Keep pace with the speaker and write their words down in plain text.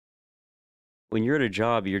when you're at a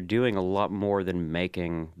job, you're doing a lot more than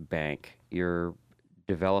making bank. You're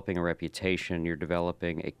developing a reputation. You're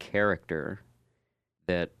developing a character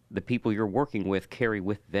that the people you're working with carry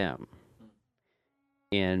with them.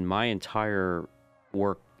 In my entire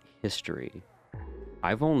work history,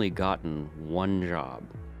 I've only gotten one job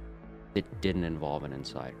that didn't involve an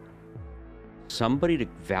insider. Somebody to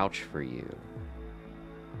vouch for you.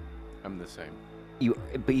 I'm the same.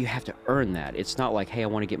 But you have to earn that. It's not like, hey, I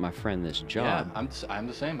want to get my friend this job. Yeah, I'm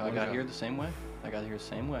the same. I got here the same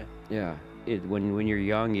way. Yeah. When you're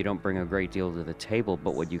young, you don't bring a great deal to the table,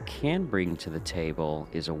 but what you can bring to the table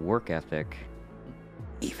is a work ethic,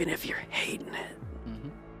 even if you're hating it. Mm-hmm.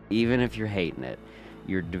 Even if you're hating it,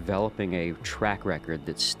 you're developing a track record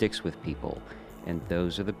that sticks with people, and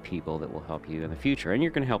those are the people that will help you in the future, and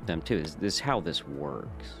you're going to help them too. This is how this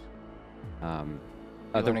works.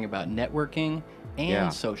 Learning about networking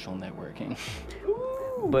and social networking.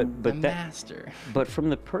 Ooh, but master. But from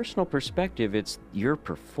the personal perspective, it's your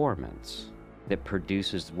performance that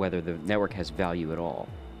produces whether the network has value at all.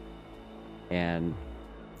 And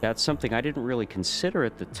that's something I didn't really consider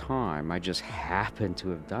at the time. I just happened to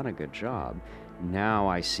have done a good job. Now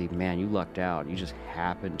I see, man, you lucked out. You just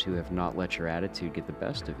happened to have not let your attitude get the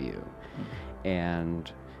best of you.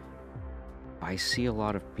 And I see a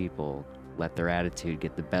lot of people let their attitude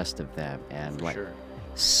get the best of them and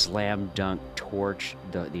slam dunk, torch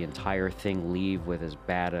the entire thing, leave with as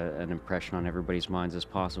bad an impression on everybody's minds as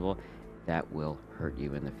possible. That will hurt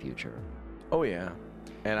you in the future. Oh yeah,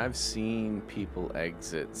 and I've seen people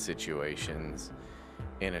exit situations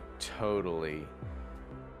in a totally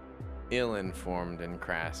ill-informed and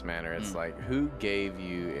crass manner. It's like, who gave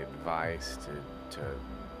you advice to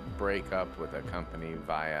break up with a company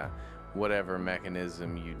via whatever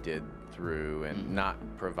mechanism you did through and not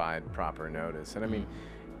provide proper notice? And I mean,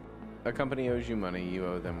 a company owes you money, you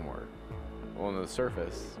owe them work. Well, on the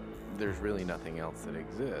surface, there's really nothing else that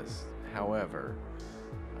exists. However,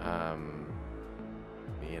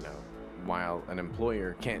 while an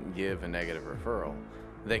employer can't give a negative referral,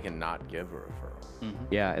 they can not give a referral.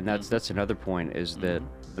 Yeah, and that's another point is that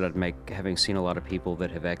I'd make, having seen a lot of people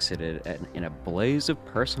that have exited in a blaze of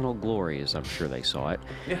personal glory, as I'm sure they saw it.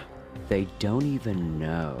 Yeah. They don't even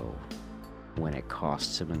know when it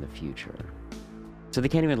costs them in the future. So they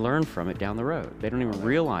can't even learn from it down the road. They don't even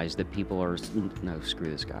realize that people are, no, screw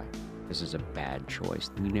this guy. This is a bad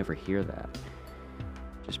choice. You never hear that.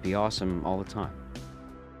 Just be awesome all the time.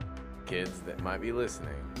 Kids that might be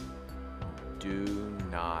listening, do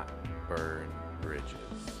not burn bridges.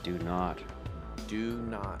 Do not. Do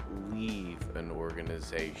not leave an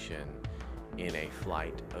organization in a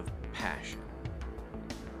flight of passion.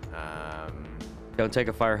 Don't take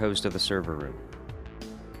a fire hose to the server room.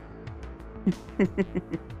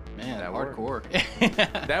 Man, that hardcore.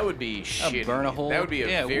 That would be shitty. Burn a hole. That would be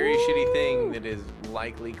a very shitty thing that is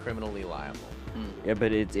likely criminally liable. Yeah,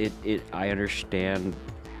 but I understand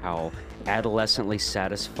how adolescently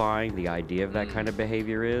satisfying the idea of that kind of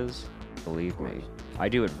behavior is. Believe me. I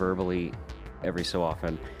do it verbally every so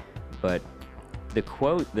often, but the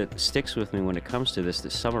quote that sticks with me when it comes to this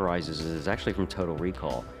that summarizes it is actually from Total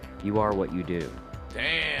Recall. You are what you do.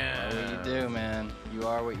 Damn. You are what you do, man. You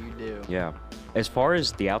are what you do. Yeah. As far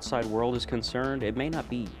as the outside world is concerned, it may not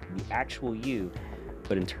be the actual you,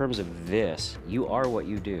 but in terms of this, you are what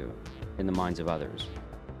you do in the minds of others.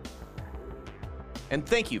 And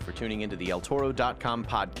thank you for tuning into the ElToro.com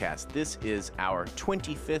podcast. This is our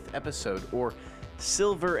 25th episode, or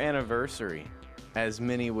Silver Anniversary, as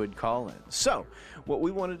many would call it. So, what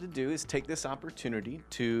we wanted to do is take this opportunity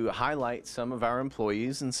to highlight some of our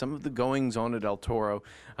employees and some of the goings-on at El Toro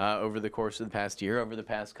over the course of the past year, over the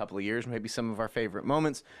past couple of years, maybe some of our favorite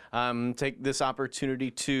moments. Take this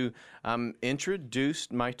opportunity to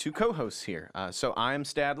introduce my two co-hosts here. So I'm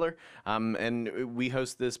Stadler, and we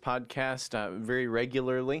host this podcast very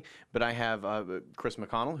regularly, but I have Chris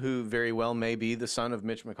McConnell, who very well may be the son of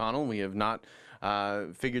Mitch McConnell. We have not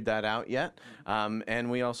figured that out yet. And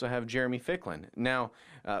we also have Jeremy Ficklin. Now,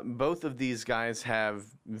 both of these guys have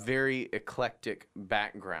very eclectic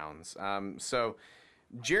backgrounds. So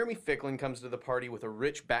Jeremy Ficklin comes to the party with a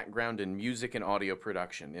rich background in music and audio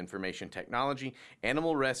production, information technology,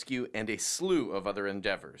 animal rescue, and a slew of other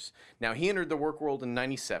endeavors. Now, he entered the work world in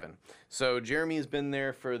 '97. So Jeremy has been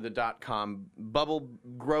there for the .com bubble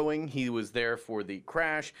growing. He was there for the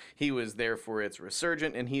crash. He was there for its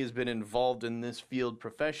resurgent, and he has been involved in this field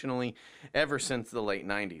professionally ever since the late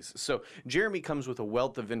 '90s. So Jeremy comes with a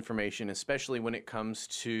wealth of information, especially when it comes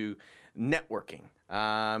to networking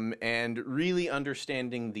and really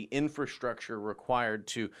understanding the infrastructure required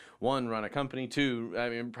to, one, run a company, two, I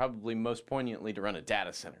mean, probably most poignantly, to run a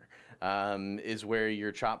data center. Is where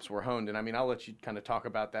your chops were honed. And I mean, I'll let you kind of talk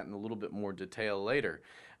about that in a little bit more detail later.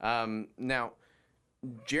 Now,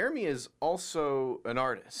 Jeremy is also an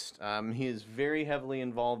artist. He is very heavily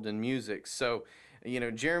involved in music. So,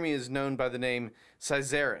 Jeremy is known by the name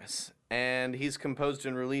Caesaris, and he's composed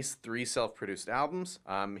and released 3 self-produced albums.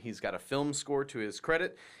 He's got a film score to his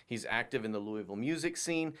credit. He's active in the Louisville music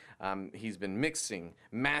scene. He's been mixing,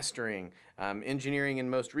 mastering, engineering, and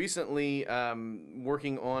most recently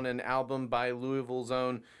working on an album by Louisville's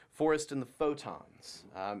own Forest and the Photons.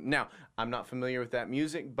 Now, I'm not familiar with that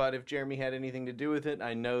music, but if Jeremy had anything to do with it,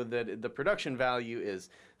 I know that the production value is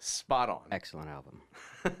spot on. Excellent album.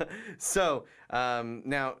 So,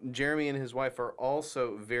 now, Jeremy and his wife are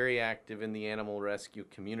also very active in the animal rescue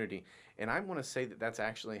community. And I want to say that that's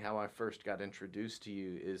actually how I first got introduced to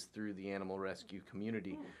you, is through the animal rescue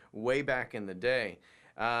community way back in the day.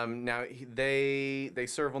 Now, they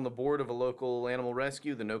serve on the board of a local animal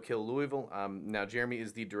rescue, the No Kill Louisville. Now, Jeremy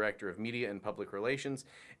is the director of media and public relations.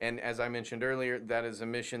 And as I mentioned earlier, that is a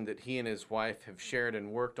mission that he and his wife have shared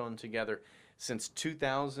and worked on together since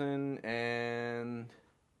 2000 and...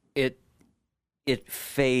 It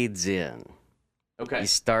fades in. Okay. You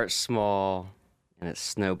start small, and it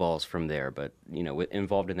snowballs from there. But,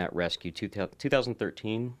 involved in that rescue,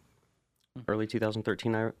 2013, early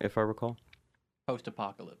 2013, if I recall.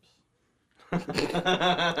 Post-apocalypse.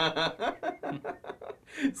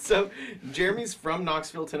 So, Jeremy's from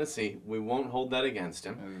Knoxville, Tennessee. We won't hold that against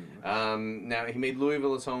him. Now, he made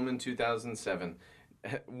Louisville his home in 2007.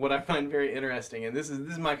 What I find very interesting, and this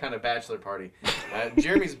is my kind of bachelor party.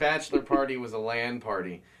 Jeremy's bachelor party was a LAN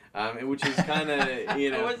party, which is kind of,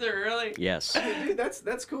 Was it really? Yes. Dude,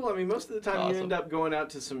 that's cool. I mean, most of the time Awesome. you end up going out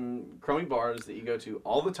to some crummy bars that you go to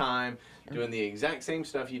all the time, doing the exact same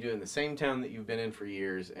stuff you do in the same town that you've been in for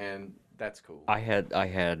years, and that's cool. I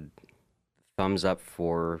had thumbs up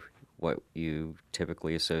for what you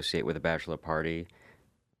typically associate with a bachelor party.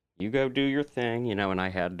 You go do your thing, and I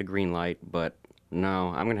had the green light, but no,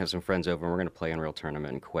 I'm going to have some friends over, and we're going to play Unreal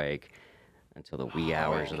Tournament and Quake until the wee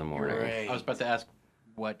hours of the morning. Great. I was about to ask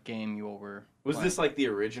what game you all were Was playing. this like the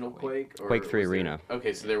original Quake? Or Quake 3 was Arena.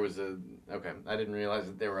 Okay, so there was okay, I didn't realize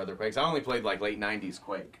that there were other Quakes. I only played like late 90s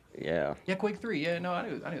Quake. Yeah. Yeah, Quake 3. Yeah, no, I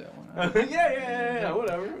knew that one. yeah,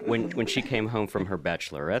 whatever. When she came home from her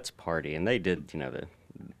bachelorette's party, and they did, the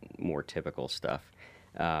more typical stuff.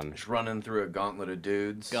 Just running through a gauntlet of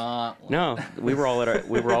dudes. No, we were all at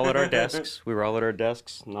our desks. We were all at our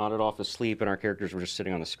desks, nodded off asleep, and our characters were just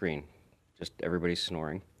sitting on the screen, just everybody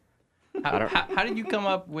snoring. How did you come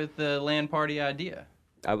up with the LAN party idea?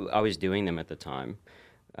 I was doing them at the time.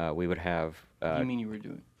 We would have. You mean you were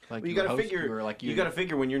doing? Like Well, you were got to host- figure. you were like You got to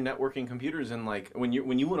figure when you're networking computers and like when you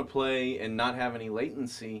want to play and not have any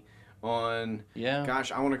latency on. Yeah.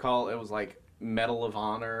 Gosh, I want to call it was like Medal of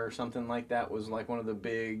Honor or something like that. Was like one of the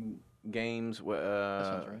big games. That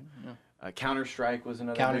sounds right. Yeah. Counter-Strike was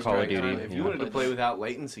another. Counter big Call of time. Duty, If yeah. you wanted to play without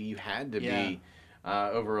latency, you had to Yeah. be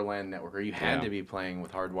over a LAN network, or you had Yeah. to be playing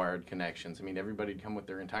with hardwired connections. I mean, everybody'd come with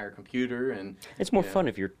their entire computer, and It's more Yeah. fun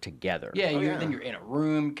if you're together. Yeah, Oh, then you're in a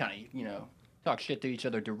room, kind of, talk shit to each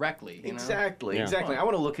other directly. exactly, Yeah. exactly. I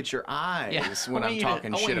want to look at your eyes Yeah. when I I'm want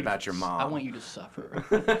talking you to- shit about your mom. I want you to suffer.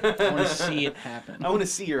 I want to see it happen. I want to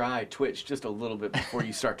see your eye twitch just a little bit before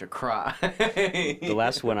you start to cry. The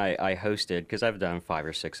last one I hosted, because I've done 5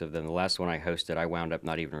 or 6 of them, the last one I hosted, I wound up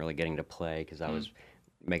not even really getting to play because I was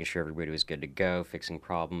making sure everybody was good to go, fixing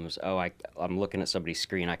problems. Oh, I'm looking at somebody's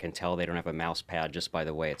screen. I can tell they don't have a mouse pad just by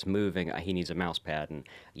the way it's moving. He needs a mouse pad, and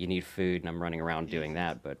you need food, and I'm running around doing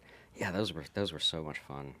that. But yeah, those were so much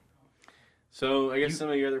fun. So I guess some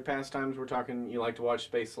of your other pastimes, we're talking. You like to watch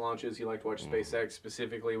space launches. You like to watch SpaceX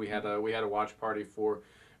specifically. We had a watch party for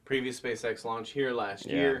previous SpaceX launch here last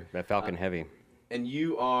year. That Falcon Heavy. And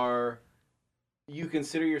you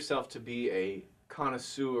consider yourself to be a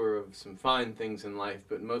connoisseur of some fine things in life,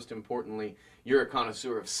 but most importantly, you're a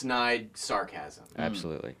connoisseur of snide sarcasm.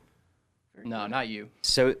 Absolutely. No, not you.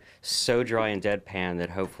 So dry and deadpan that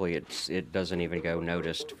hopefully it doesn't even go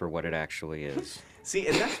noticed for what it actually is. See,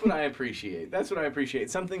 and that's what I appreciate. That's what I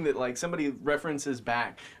appreciate. Something that like somebody references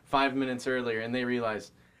back 5 minutes earlier, and they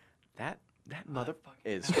realize that motherfucker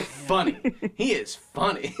is funny. He is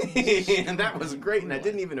funny, and that was great. And I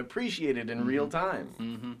didn't even appreciate it in real time.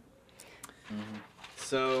 Mm-hmm.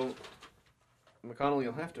 So, McConnell,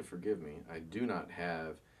 you'll have to forgive me. I do not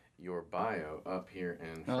have your bio up here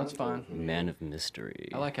in front that's fine. of me. Man of mystery.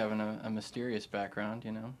 I like having a mysterious background,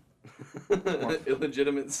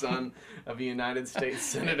 illegitimate son of a United States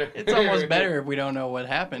senator. It's almost better if we don't know what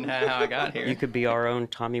happened, how I got here. You could be our own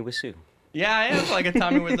Tommy Wiseau. Yeah, I am like a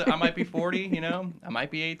Tommy Wiseau. I might be 40, you know. I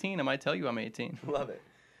might be 18. I might tell you I'm 18. Love it.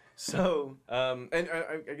 So, and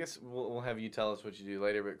I guess we'll have you tell us what you do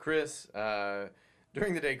later. But Chris,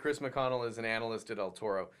 during the day, Chris McConnell is an analyst at El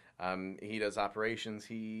Toro. He does operations.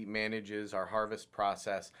 He manages our harvest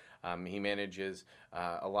process. He manages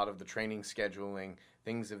a lot of the training scheduling,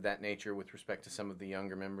 things of that nature with respect to some of the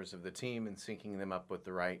younger members of the team and syncing them up with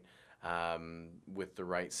the right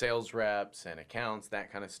sales reps and accounts,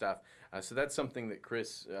 that kind of stuff. So that's something that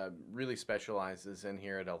Chris really specializes in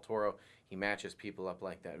here at El Toro. He matches people up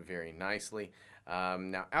like that very nicely.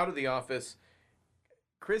 Now, out of the office,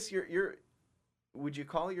 Chris, would you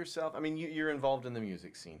call yourself, I mean, you're involved in the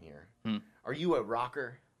music scene here. Are you a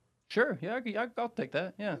rocker? Sure, yeah, I'll take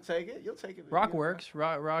that, yeah. You'll take it. Rock works.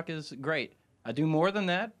 Rock is great. I do more than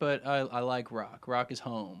that, but I like rock. Rock is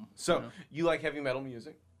home. So, you like heavy metal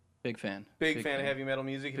music? Big fan. Big fan of heavy metal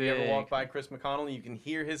music. If you ever walk by Chris McConnell, you can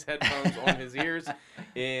hear his headphones on his ears.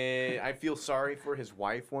 I feel sorry for his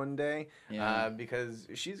wife one day because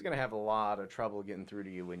she's going to have a lot of trouble getting through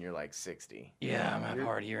to you when you're like 60. Yeah, I'm at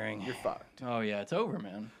hard hearing. You're fucked. Oh, yeah, it's over,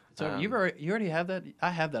 man. So you already have that?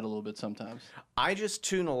 I have that a little bit sometimes. I just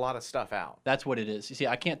tune a lot of stuff out. That's what it is. You see,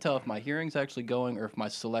 I can't tell if my hearing's actually going or if my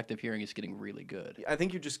selective hearing is getting really good. I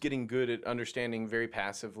think you're just getting good at understanding very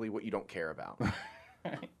passively what you don't care about.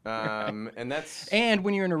 And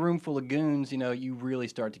when you're in a room full of goons, you know, you really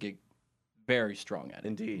start to get very strong at it.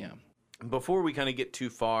 Indeed. Yeah. Before we kind of get too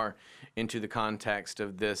far into the context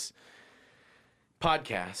of this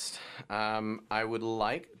podcast, I would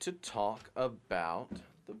like to talk about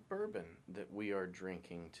the bourbon that we are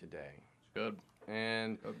drinking today. Good.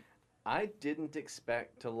 And I didn't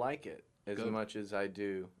expect to like it as much as I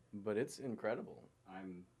do, but it's incredible. I'm a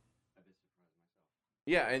bit surprised myself.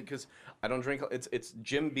 Yeah, and because I don't drink, it's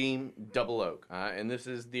Jim Beam Double Oak, and this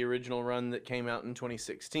is the original run that came out in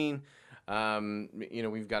 2016. You know,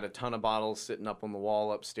 we've got a ton of bottles sitting up on the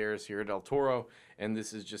wall upstairs here at El Toro, and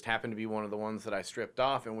this has just happened to be one of the ones that I stripped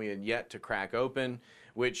off and we had yet to crack open,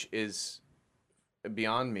 which is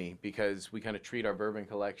beyond me because we kind of treat our bourbon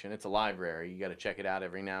collection. It's a library. You got to check it out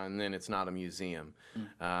every now and then. It's not a museum.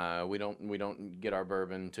 We don't get our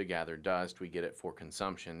bourbon to gather dust. We get it for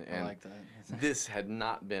consumption. And I like that. This had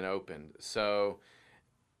not been opened. So,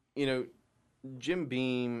 you know, Jim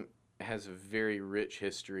Beam has a very rich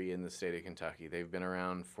history in the state of Kentucky. They've been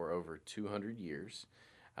around for over 200 years.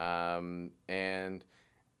 And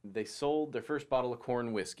they sold their first bottle of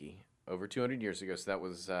corn whiskey over 200 years ago. So that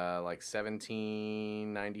was like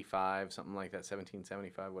 1795, something like that,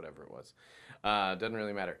 1775, whatever it was. Doesn't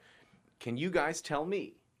really matter. Can you guys tell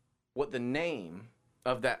me what the name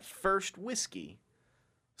of that first whiskey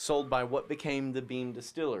sold by what became the Beam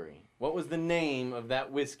Distillery? What was the name of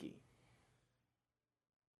that whiskey?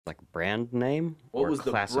 Like brand name what or was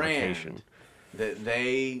classification? The brand that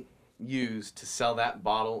they used to sell that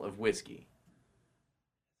bottle of whiskey?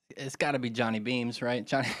 It's got to be Johnny Beams, right?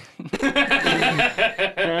 Johnny.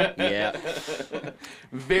 Yeah.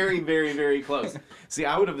 Very, very, very close. See,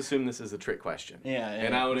 I would have assumed this is a trick question. Yeah.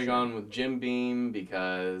 And I would have gone with Jim Beam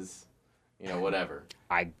because, you know, whatever.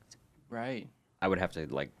 Right. I would have to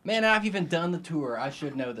like. Man, I've even done the tour. I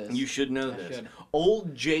should know this. You should know this. Should.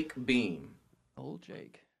 Old Jake Beam. Old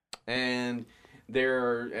Jake. And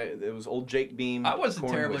it was Old Jake Beam. I wasn't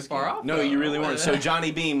terribly whiskey. far off. No, though. you really weren't. So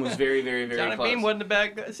Johnny Beam was very, very, very Johnny close. Beam wasn't a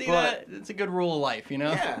bad guy. See, it's a good rule of life, you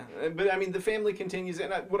know? Yeah, but I mean, the family continues,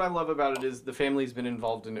 and what I love about it is the family's been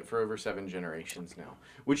involved in it for over 7 generations now,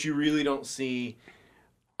 which you really don't see.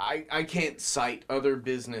 I can't cite other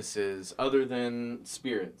businesses other than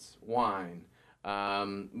spirits, wine,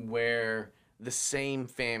 where the same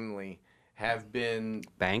family have been...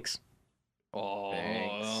 Banks? Oh,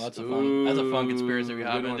 Thanks. that's a fun conspiracy we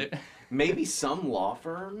have. Maybe some law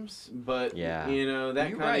firms, but yeah. You know that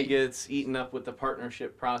kind of right. gets eaten up with the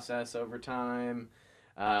partnership process over time.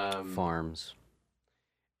 Farms.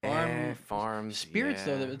 Farms. Spirits,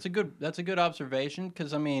 yeah. though, that's a good observation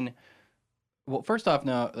because I mean, well, first off,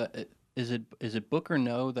 now is it Booker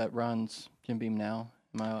No that runs Jim Beam now?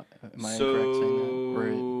 Am I incorrect saying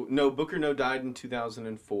that? No, Booker No died in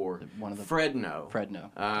 2004. Fred No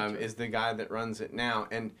is the guy that runs it now.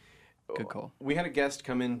 And good call. We had a guest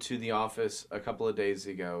come into the office a couple of days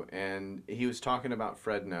ago, and he was talking about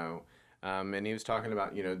Fred No. And he was talking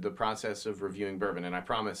about, you know, the process of reviewing bourbon. And I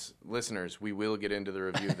promise listeners, we will get into the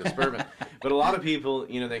review of this bourbon. But a lot of people,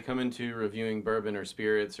 you know, they come into reviewing bourbon or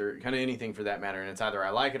spirits or kind of anything for that matter, and it's either I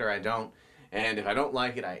like it or I don't. And if I don't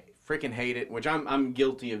like it, I freaking hate it, which I'm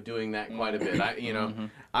guilty of doing that quite a bit.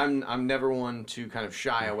 I'm never one to kind of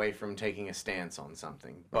shy away from taking a stance on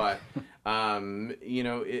something, but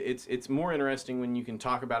it's more interesting when you can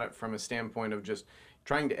talk about it from a standpoint of just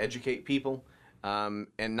trying to educate people. And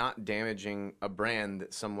not damaging a brand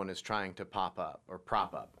that someone is trying to pop up or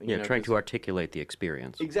prop up. Trying to articulate the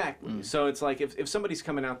experience. Exactly. So it's like if somebody's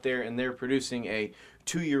coming out there and they're producing a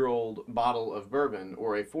 2-year-old bottle of bourbon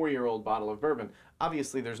or a 4-year-old bottle of bourbon,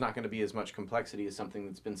 obviously there's not going to be as much complexity as something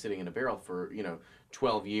that's been sitting in a barrel for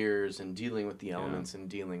 12 years and dealing with the elements and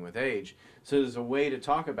dealing with age. So there's a way to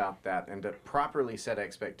talk about that and to properly set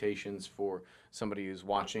expectations for somebody who's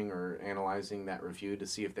watching or analyzing that review to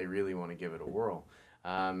see if they really want to give it a whirl.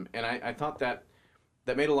 And I thought that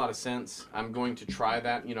made a lot of sense. I'm going to try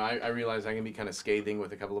that. I realize I can be kind of scathing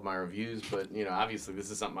with a couple of my reviews, but obviously this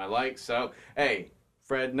is something I like. So hey,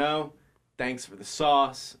 Fred, thanks for the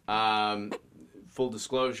sauce. Full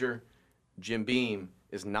disclosure, Jim Beam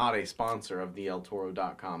is not a sponsor of the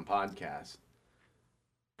ElToro.com podcast,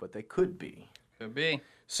 but they could be. Could be.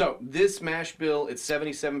 So this mash bill, it's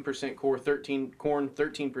 77% corn,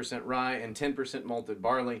 13% rye, and 10% malted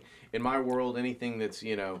barley. In my world, anything that's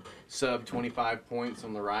sub 25 points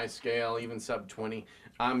on the rye scale, even sub 20,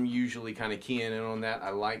 I'm usually kind of keying in on that. I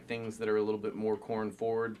like things that are a little bit more corn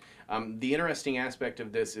forward. The interesting aspect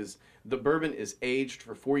of this is the bourbon is aged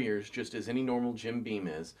for 4 years, just as any normal Jim Beam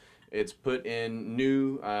is. It's put in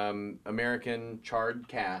new American charred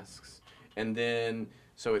casks, and then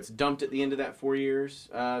so it's dumped at the end of that 4 years,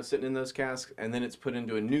 sitting in those casks, and then it's put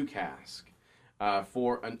into a new cask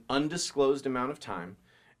for an undisclosed amount of time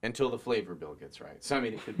until the flavor bill gets right. So, I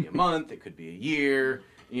mean, it could be a month, it could be a year.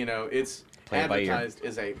 It's advertised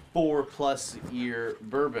as a 4+ year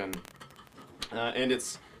bourbon, and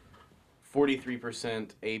it's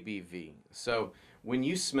 43% ABV. So, when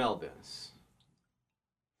you smell this,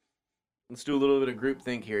 let's do a little bit of group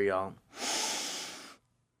think here, y'all.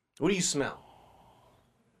 What do you smell?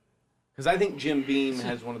 Because I think Jim Beam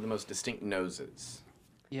has one of the most distinct noses.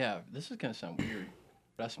 Yeah, this is going to sound weird,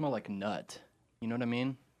 but I smell like nut. You know what I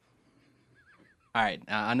mean? All right,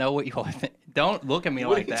 I know what you all think. Don't look at me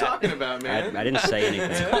like that. What are you talking about, man? I didn't say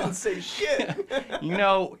anything. I didn't say shit. you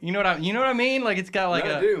know what I mean? Like it's got like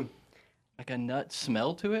a nut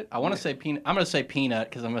smell to it. I want to say peanut. I'm going to say peanut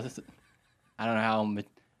because I don't know how.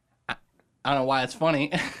 I don't know why it's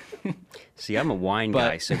funny. See, I'm a wine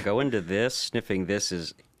guy, so going to this, sniffing this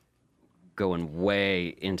is going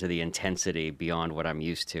way into the intensity beyond what I'm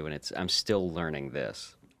used to, and I'm still learning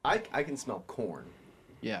this. I can smell corn.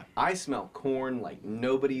 Yeah. I smell corn like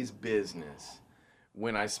nobody's business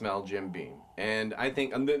when I smell Jim Beam. And I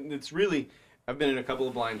think it's really, I've been in a couple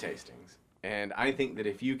of blind tastings, and I think that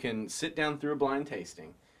if you can sit down through a blind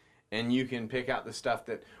tasting and you can pick out the stuff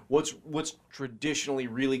that, what's traditionally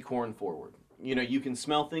really corn forward. You can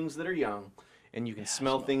smell things that are young, and you can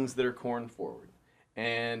smell things that are corn forward.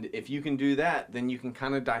 And if you can do that, then you can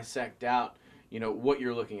kind of dissect out, what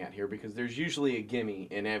you're looking at here, because there's usually a gimme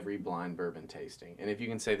in every blind bourbon tasting. And if you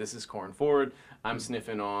can say, this is corn forward, I'm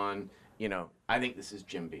sniffing on, I think this is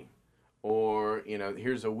Jim Beam. Or,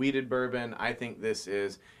 here's a wheated bourbon, I think this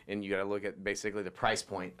is, and you got to look at basically the price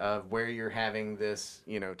point of where you're having this,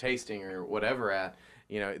 tasting or whatever at.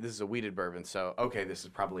 This is a wheated bourbon, so, okay, this is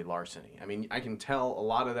probably larceny. I mean, I can tell a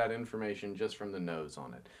lot of that information just from the nose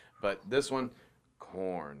on it. But this one,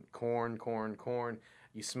 corn.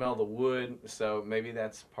 You smell the wood, so maybe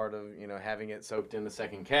that's part of, having it soaked in the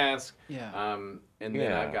second cask. Yeah. And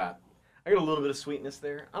then I got a little bit of sweetness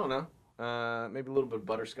there. I don't know. Maybe a little bit of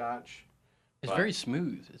butterscotch. It's very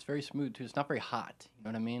smooth. It's very smooth, too. It's not very hot. You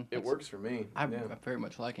know what I mean? It works for me. I very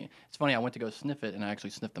much like it. It's funny, I went to go sniff it, and I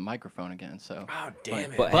actually sniffed the microphone again. So. Oh,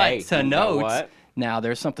 damn it. But hey, to note, now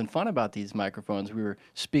there's something fun about these microphones. We were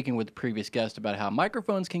speaking with the previous guest about how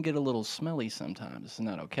microphones can get a little smelly sometimes. This is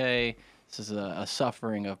not okay. This is a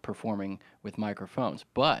suffering of performing with microphones.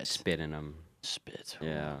 But spit in them. Spit.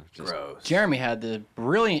 Yeah. Gross. Jeremy had the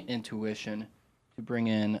brilliant intuition to bring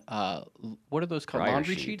in, what are those called? Dryer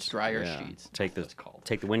Laundry sheets. sheets? Dryer Yeah. sheets. Take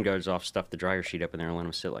the wind guards off, stuff the dryer sheet up in there, and let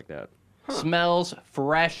them sit like that. Huh. Smells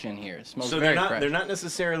fresh in here. It smells so very fresh. They're not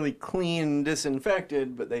necessarily clean,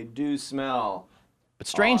 disinfected, but they do smell. But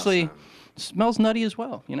strangely, awesome. Smells nutty as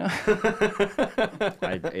well,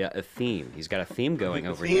 A theme. He's got a theme going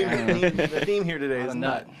over here. The theme here today is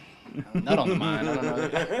nut. Nut on the mind. I don't know.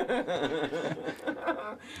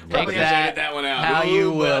 Take that one out. How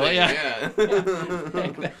you will. Buddy. Yeah.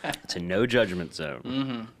 Take that. It's a no judgment zone.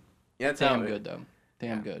 Mm-hmm. Yeah, it's damn good though.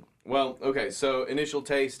 Damn good. Well, okay. So initial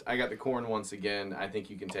taste, I got the corn once again. I think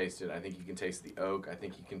you can taste it. I think you can taste the oak. I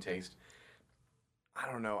think you can taste.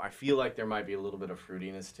 I don't know. I feel like there might be a little bit of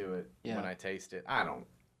fruitiness to it when I taste it. I don't.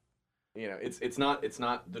 It's not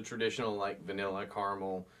the traditional like vanilla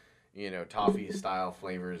caramel, toffee style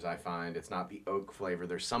flavors. I find it's not the oak flavor.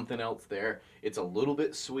 There's something else there. It's a little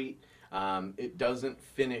bit sweet. It doesn't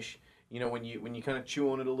finish. When you kind of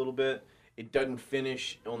chew on it a little bit, it doesn't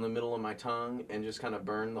finish on the middle of my tongue and just kind of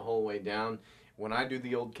burn the whole way down. When I do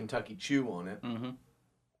the old Kentucky chew on it,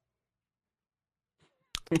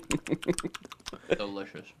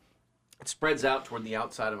 delicious. It spreads out toward the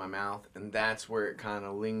outside of my mouth, and that's where it kind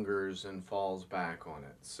of lingers and falls back on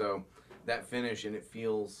it. So that finish, and it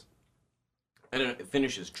finishes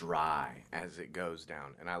dry as it goes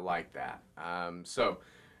down, and I like that. So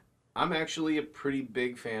I'm actually a pretty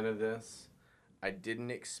big fan of this. I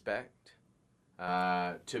didn't expect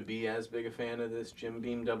to be as big a fan of this Jim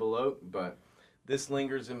Beam Double Oak, but this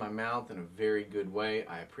lingers in my mouth in a very good way.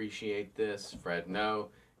 I appreciate this. Fred, no.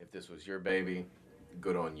 If this was your baby,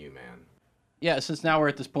 good on you, man. Yeah, since now we're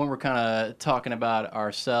at this point, we're kind of talking about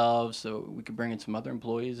ourselves, so we could bring in some other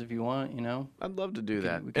employees if you want, I'd love to do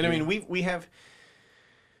that. And I mean, we have...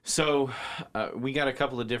 So we got a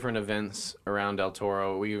couple of different events around El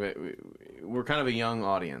Toro. We're kind of a young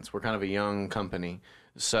audience. We're kind of a young company.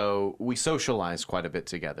 So we socialize quite a bit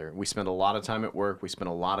together. We spend a lot of time at work. We spend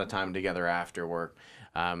a lot of time together after work.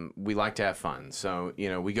 We like to have fun. So,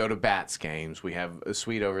 we go to Bats games. We have a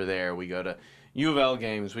suite over there. We go to U of L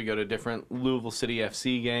games. We go to different Louisville City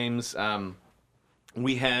FC games.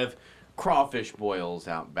 We have crawfish boils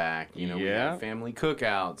out back. We have family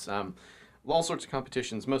cookouts. All sorts of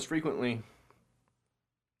competitions. Most frequently,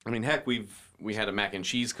 heck, we had a mac and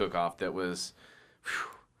cheese cook-off that was...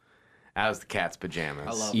 That was the cat's pajamas.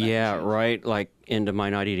 I love that. Right. Like into my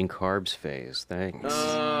not eating carbs phase. Thanks.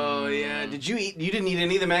 Oh, yeah. Did you eat? You didn't eat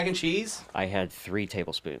any of the mac and cheese? I had 3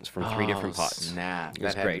 tablespoons from 3 different pots. Snap. It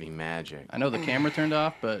was that great. Had to be magic. I know the camera turned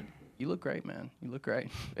off, but you look great, man. You look great.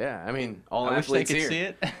 Yeah, all I athletes wish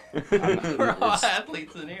they could see it. We're all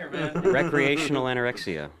athletes in here, man. Recreational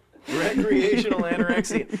anorexia. Recreational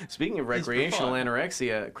anorexia. Speaking of recreational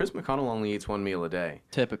anorexia, Chris McConnell only eats 1 meal a day.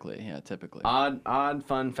 Typically. Odd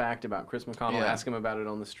fun fact about Chris McConnell. Yeah. Ask him about it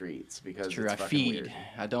on the streets because it's true. It's I fucking feed. Weird.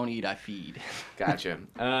 I don't eat. I feed. Gotcha.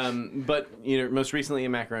 But most recently a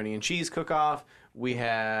macaroni and cheese cook-off. We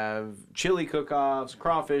have chili cook-offs,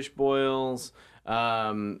 crawfish boils. We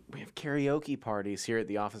have karaoke parties here at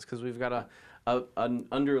the office because we've got an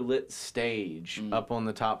underlit stage up on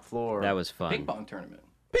the top floor. That was fun. Ping pong tournament.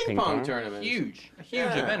 Ping pong tournament. A huge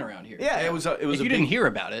event around here. Yeah, it was. If you didn't hear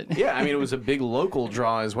about it. Yeah, it was a big local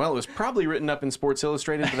draw as well. It was probably written up in Sports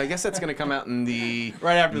Illustrated, but I guess that's going to come out in the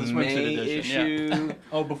right after the swimsuit May edition issue.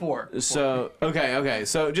 Yeah. Before. So okay.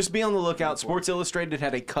 So just be on the lookout. Sports Illustrated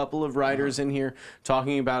had a couple of writers in here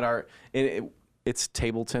talking about it's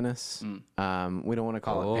table tennis. We don't want to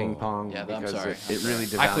call it ping pong because I'm sorry. It really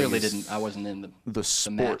devalues. I clearly didn't. I wasn't in the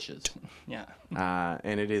sport. matches. Yeah.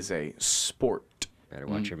 And it is a sport. Better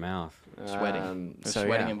watch your mouth. Sweating. There's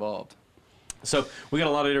sweating involved. So we got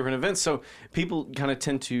a lot of different events. So people kind of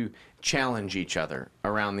tend to challenge each other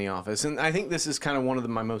around the office, and I think this is kind of one of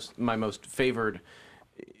my most favored,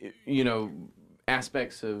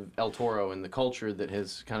 aspects of El Toro and the culture that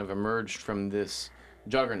has kind of emerged from this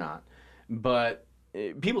juggernaut. But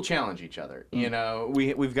people challenge each other.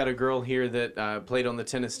 We've got a girl here that played on the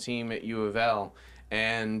tennis team at U of L,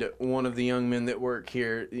 and one of the young men that work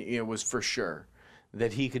here, was for sure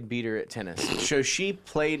that he could beat her at tennis. So she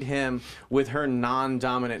played him with her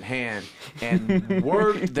non-dominant hand and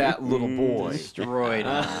worked that little boy. Destroyed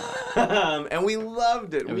him. And we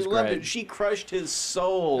loved it. We loved it. She crushed his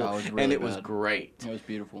soul, and it was great. It was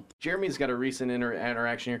beautiful. Jeremy's got a recent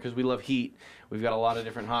interaction here because we love heat. We've got a lot of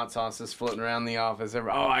different hot sauces floating around the office.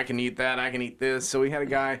 I can eat that. I can eat this. So we had a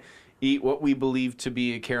guy eat what we believe to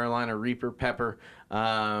be a Carolina Reaper pepper.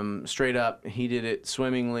 Straight up, he did it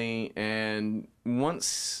swimmingly, and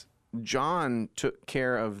once John took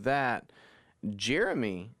care of that,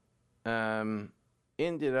 Jeremy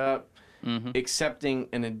ended up accepting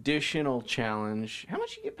an additional challenge. How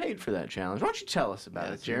much did you get paid for that challenge? Why don't you tell us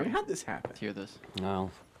about it, Jeremy? How'd this happen? Let's hear this. Well,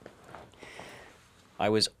 I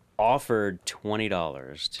was offered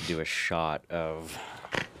 $20 to do a shot of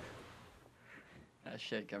that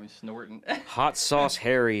shit got me snorting. Hot Sauce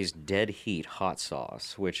Harry's Dead Heat hot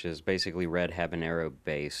sauce, which is basically red habanero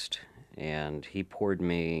based, and he poured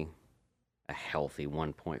me a healthy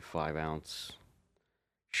 1.5 ounce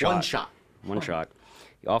shot. One shot.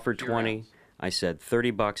 He offered 20. I said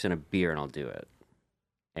 $30 and a beer and I'll do it.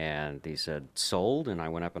 And he said sold, and I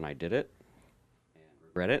went up and I did it. And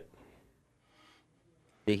regret it.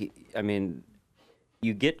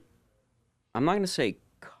 You get, I'm not going to say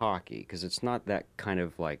cocky because it's not that kind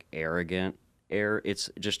of like arrogant air. It's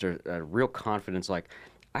just a real confidence, like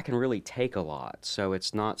I can really take a lot, so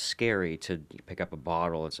it's not scary to pick up a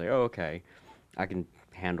bottle and say, oh, okay, I can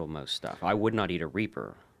handle most stuff. I would not eat a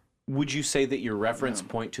Reaper. Would you say that your reference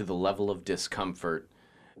point to the level of discomfort,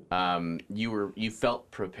 you felt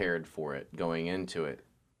prepared for it going into it?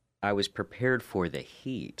 I was prepared for the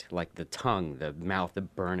heat, like the tongue, the mouth, the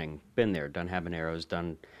burning. Been there, done habaneros,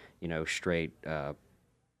 done, straight,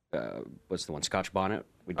 what's the one, Scotch bonnet?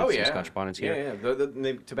 We did some Scotch bonnets here. Yeah.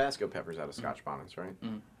 The Tabasco peppers out of Scotch bonnets, right?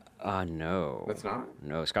 No. That's not?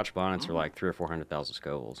 No, Scotch bonnets are like 300,000 or 400,000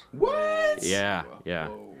 Scovilles. What? Yeah, yeah.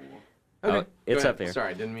 Okay, it's up there.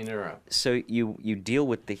 Sorry, didn't mean to interrupt. So you deal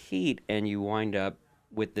with the heat, and you wind up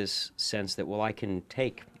with this sense that, well, I can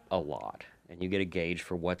take a lot, and you get a gauge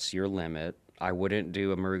for what's your limit. I wouldn't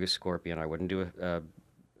do a Moruga Scorpion. I wouldn't do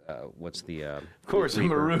what's the of course, a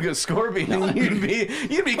Reaper. Moruga Scorpion. No. You'd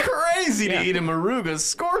be crazy to eat a Moruga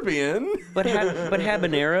Scorpion. But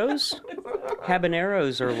habaneros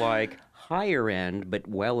are like higher end, but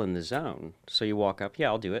well in the zone. So you walk up,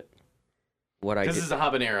 I'll do it. This is a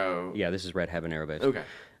habanero. Yeah, this is red habanero base. Okay.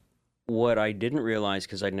 What I didn't realize,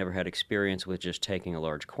 because I'd never had experience with just taking a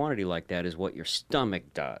large quantity like that, is what your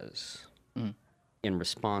stomach does in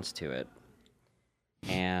response to it.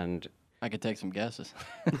 And I could take some guesses.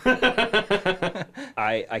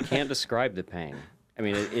 I can't describe the pain. I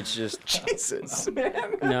mean, it's just... Jesus,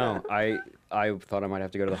 man. No, I thought I might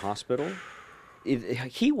have to go to the hospital.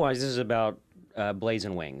 Heat-wise, this is about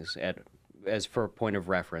Blazing Wings. As for a point of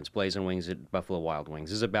reference, Blazing Wings at Buffalo Wild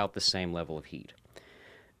Wings is about the same level of heat.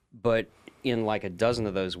 But in like a dozen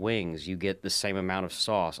of those wings, you get the same amount of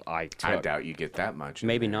sauce I took. I doubt you get that much.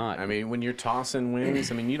 Maybe not. I mean, when you're tossing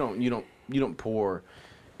wings, I mean, you don't pour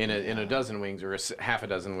in a dozen wings or half a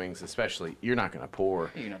dozen wings, especially. You're not going to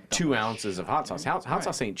pour 2 ounces of hot sauce. Hot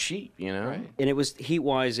sauce ain't cheap, Right. And it was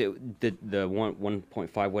heat-wise, the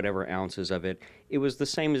 1.5 whatever ounces of it. It was the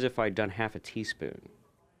same as if I'd done half a teaspoon.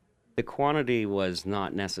 The quantity was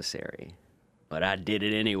not necessary, but I did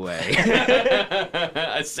it anyway.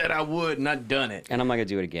 I said I would, and I've done it. And I'm not going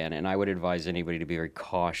to do it again. And I would advise anybody to be very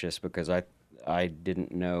cautious because I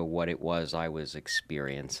didn't know what it was I was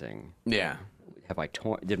experiencing. Yeah. Have I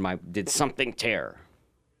did something tear?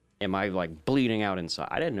 Am I like bleeding out inside?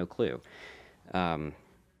 I had no clue.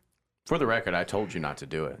 For the record, I told you not to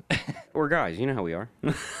do it. We're guys, you know how we are.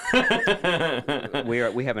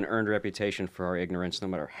 We have an earned reputation for our ignorance, no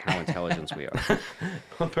matter how intelligent we are.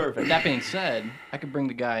 Well, perfect. That being said, I could bring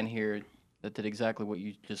the guy in here that did exactly what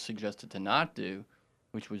you just suggested to not do,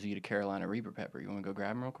 which was eat a Carolina Reaper pepper. You want to go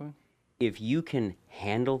grab him real quick? If you can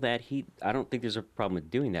handle that heat, I don't think there's a problem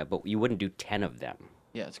with doing that, but you wouldn't do 10 of them.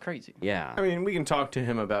 Yeah, it's crazy. Yeah. I mean, we can talk to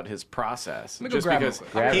him about his process. Let me go just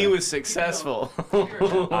grab because he was successful.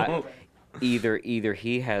 Either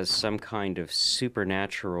he has some kind of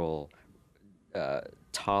supernatural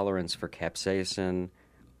tolerance for capsaicin,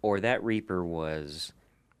 or that Reaper was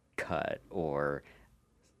cut, or...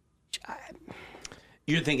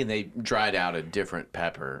 You're thinking they dried out a different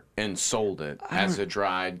pepper and sold it as a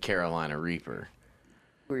dried Carolina Reaper.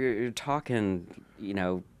 You're talking,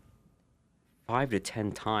 5 to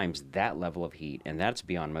 10 times that level of heat, and that's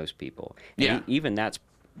beyond most people. And Yeah. even that's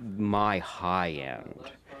my high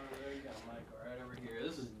end.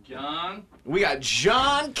 This is John. We got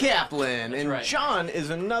John Kaplan, and right. John is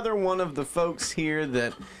another one of the folks here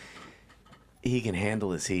that he can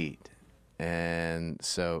handle his heat. And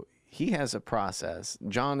so he has a process.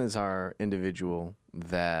 John is our individual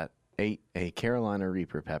that ate a Carolina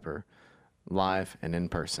Reaper pepper live and in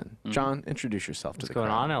person. John, introduce yourself to the crowd. What's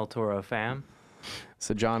going on, El Toro fam?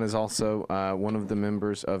 So John is also one of the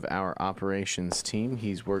members of our operations team.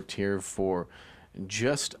 He's worked here for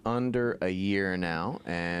just under a year now,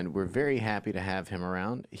 and we're very happy to have him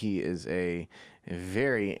around. He is a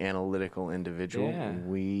very analytical individual. Yeah.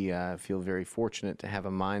 We feel very fortunate to have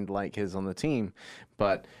a mind like his on the team.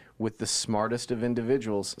 But with the smartest of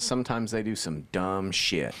individuals, sometimes they do some dumb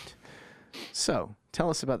shit. So, tell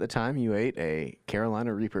us about the time you ate a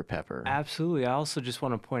Carolina Reaper pepper. Absolutely. I also just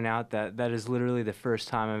want to point out that that is literally the first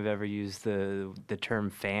time I've ever used the term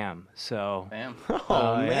fam. So, Bam.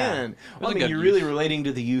 Oh, yeah. man. Well, I a mean, good you're really use. relating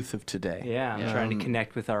to the youth of today. yeah, I'm trying to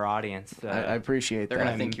connect with our audience. I appreciate They're that.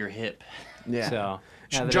 going to think you're hip. Yeah. So,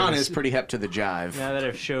 now that John I've- is pretty hep to the jive. Now that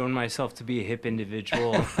I've shown myself to be a hip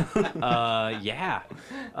individual,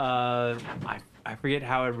 I forget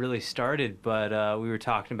how it really started, but we were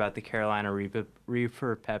talking about the Carolina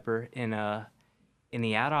Reaper pepper in in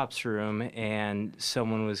the ad ops room, and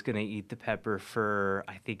someone was going to eat the pepper for,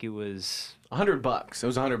 I think it was $100. It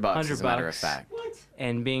was $100, as a matter of fact. What?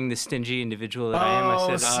 And being the stingy individual that I am,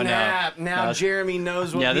 I said, snap. no. Now Jeremy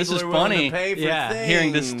knows what this people is are willing funny. to pay for things.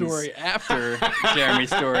 Hearing this story after Jeremy's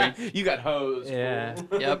story. You got hosed. Yeah.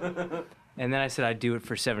 Yep. And then I said I'd do it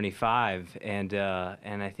for 75, and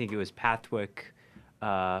I think it was Pathwick,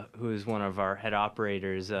 who is one of our head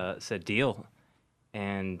operators, said deal,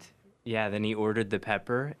 and then he ordered the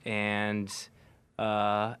pepper, and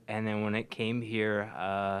then when it came here,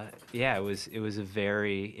 it was a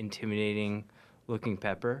very intimidating looking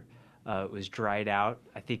pepper. It was dried out.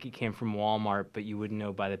 I think it came from Walmart, but you wouldn't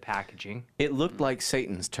know by the packaging. It looked like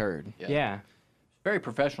Satan's turd. Yeah. Very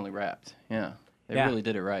professionally wrapped. Yeah. They really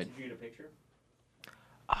did it right. Did you get a picture?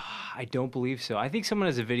 I don't believe so. I think someone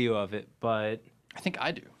has a video of it, but I think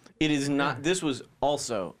I do. It is not. This was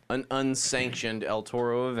also an unsanctioned El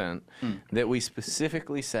Toro event that we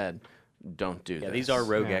specifically said, don't do this. Yeah, these are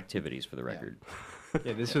rogue activities for the record.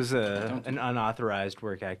 Yeah, this was an unauthorized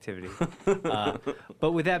work activity.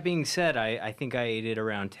 But with that being said, I think I ate it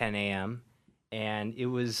around 10 a.m., and it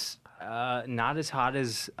was not as hot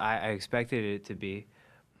as I expected it to be,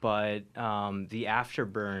 but the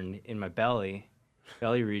afterburn in my belly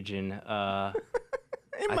region,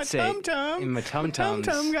 in my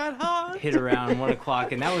tum-tums got hot. hit around 1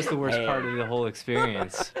 o'clock, and that was the worst part of the whole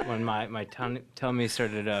experience, when my tummy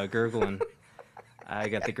started gurgling. I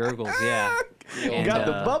got the gurgles, yeah. You got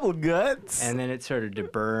the bubble guts. And then it started to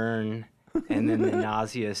burn, and then the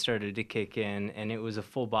nausea started to kick in, and it was a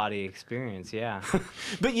full body experience, yeah.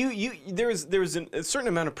 But there was a certain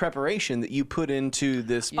amount of preparation that you put into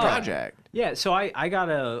this project. Yeah, so I got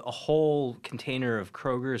a whole container of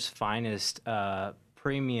Kroger's finest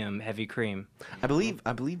premium heavy cream. I believe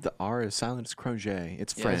the R is silent. It's Crochet.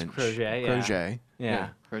 It's French. It's Crochet, yeah. Crochet. Yeah.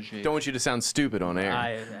 Crochet. Don't want you to sound stupid on air.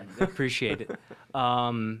 I appreciate it.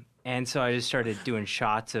 And so I just started doing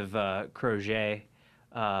shots of Crochet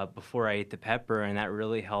before I ate the pepper, and that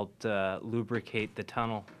really helped lubricate the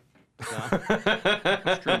tunnel. So.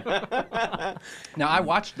 Now, I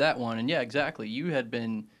watched that one, and yeah, exactly. You had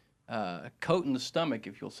been coating the stomach,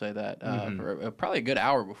 if you'll say that, for probably a good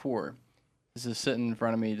hour before. This is sitting in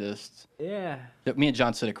front of me, just... Yeah. Me and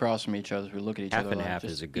John sit across from each other. We look at each other. Half and like, half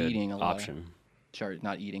just is a good option.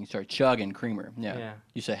 Chugging creamer. Yeah. Yeah.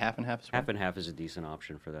 You say half and half as well? Half and half is a decent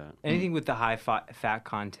option for that. Anything with the high fat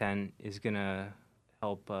content is going to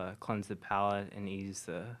help cleanse the palate and ease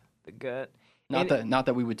the gut. Not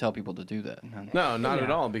that we would tell people to do that. No, not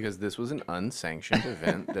at all, because this was an unsanctioned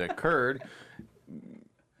event that occurred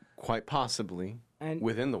quite possibly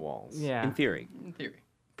within the walls. Yeah. In theory. In theory.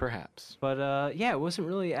 Perhaps. But it wasn't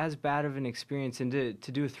really as bad of an experience. And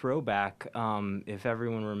to do a throwback, if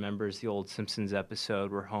everyone remembers the old Simpsons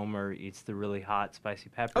episode where Homer eats the really hot spicy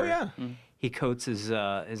pepper. Oh, yeah. He coats his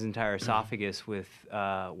entire esophagus with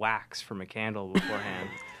wax from a candle beforehand.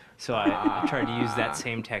 So I tried to use that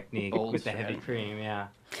same technique with the heavy cream,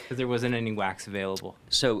 because there wasn't any wax available.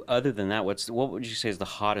 So other than that, what would you say is the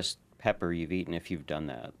hottest pepper you've eaten if you've done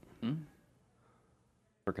that?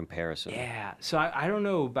 For comparison. Yeah, so I don't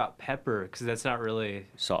know about pepper, because that's not really...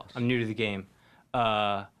 Sauce. I'm new to the game.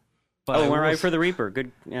 But we're right for the Reaper.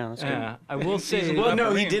 Good. Yeah, that's good. I will say... Well,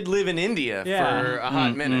 no, he did live in India for a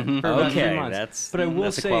hot minute. For about 3 Okay, months. But I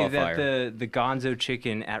will say that the Gonzo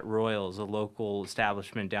Chicken at Royals, a local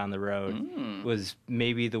establishment down the road, was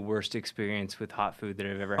maybe the worst experience with hot food that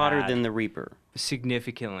I've ever had. Hotter than the Reaper.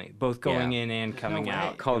 Significantly, both going in and coming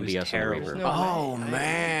out. Call it was BS terrible. on the Reaper. Oh,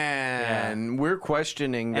 man. We're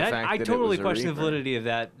questioning the fact that I totally it was a question the Reaper. validity of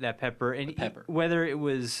that pepper, and whether it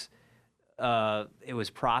was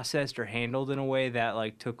processed or handled in a way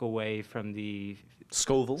that took away from the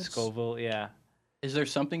Scoville, yeah. Is there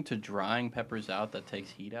something to drying peppers out that takes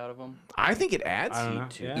heat out of them? I think it adds I don't know,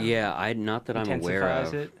 heat to yeah. it. Yeah, not that I'm aware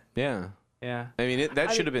of. Intensifies it. Yeah. Yeah. I mean,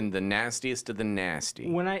 that should have been the nastiest of the nasty.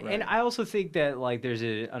 And I also think that there's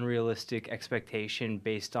an unrealistic expectation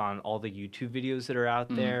based on all the YouTube videos that are out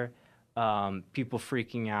there. People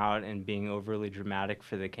freaking out and being overly dramatic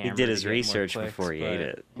for the camera. He did his to get more research clicks, before he ate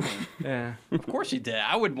it. Yeah. Of course he did.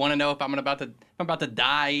 I would want to know if I'm about to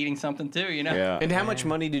die eating something too, you know? Yeah. And how much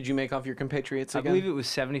money did you make off your compatriots again? I believe it was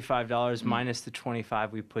 $75 minus the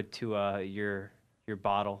 $25 we put to your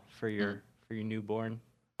bottle for your newborn.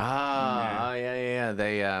 Yeah.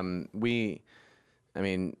 They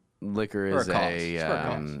liquor is it's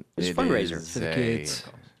a fundraiser for the kids.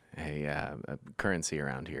 A currency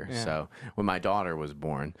around here. Yeah. So when my daughter was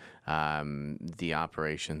born, the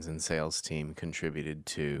operations and sales team contributed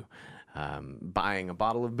to buying a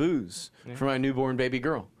bottle of booze for my newborn baby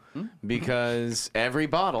girl. because every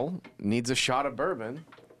bottle needs a shot of bourbon.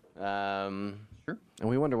 Sure. And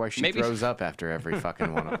we wonder why she throws up after every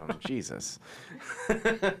fucking one of them. Jesus.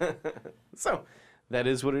 So that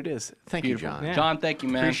is what it is. Thank you, John. Yeah. John, thank you,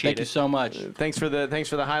 man. Thank you so much. Thanks for the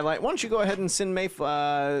highlight. Why don't you go ahead and send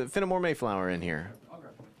Fenimore Mayflower in here?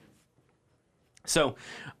 So,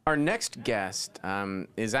 our next guest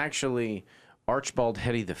is actually Archibald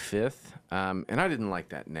Hetty V, and I didn't like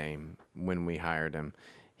that name when we hired him.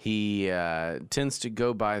 He tends to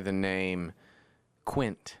go by the name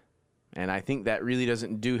Quint, and I think that really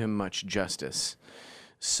doesn't do him much justice.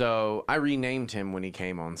 So, I renamed him when he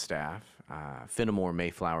came on staff, Fenimore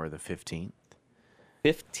Mayflower the 15th.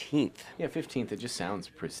 15th? Yeah, 15th. It just sounds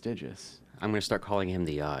prestigious. I'm going to start calling him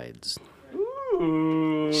the Ides.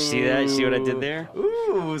 Ooh. See that? See what I did there?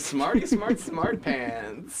 Ooh, smarty smart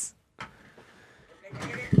pants.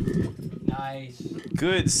 Nice.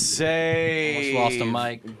 Good save. Almost lost a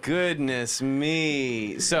mic. Goodness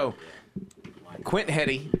me. So, Quint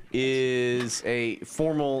Hetty is a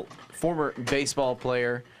former baseball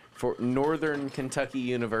player for Northern Kentucky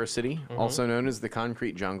University, also known as the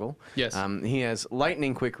Concrete Jungle. Yes. He has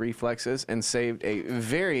lightning quick reflexes and saved a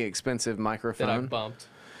very expensive microphone. That I bumped.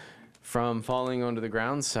 From falling onto the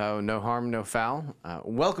ground, so no harm, no foul.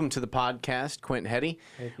 Welcome to the podcast, Quint Hetty.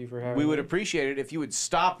 Thank you for having We would me. appreciate it if you would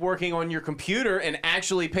stop working on your computer and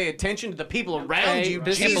actually pay attention to the people around you.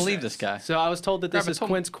 this I can't is- believe this guy. So I was told that this Grab is a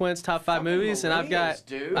tom- Quint's top 5 movies, and I've got. millennials,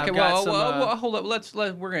 dude. I've Okay, got well, some, hold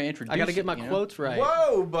up. We're gonna introduce. I got to get my it, you know? quotes right.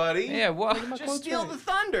 Whoa, buddy. Yeah, well, Just steal the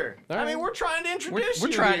thunder. All I mean, right. we're trying to introduce we're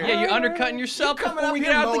you trying. here. Yeah, you're undercutting yourself Coming before up we here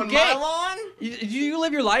get out the mowing gate. my lawn? You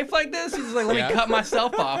live your life like this? He's like, let me cut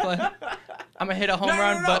myself off. Like, I'm gonna hit a home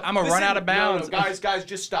run, but I'm gonna This run isn't- out of bounds. No, guys,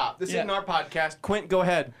 just stop. This isn't our podcast. Quint, go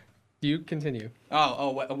ahead. You continue.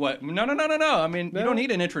 What? No. I mean, you don't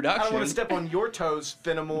need an I introduction. don't want to step on your toes,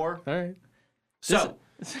 Fenimore. All right. So,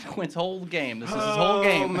 This is Quint's whole game. This is his whole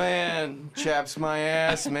game. Oh, man. Chaps my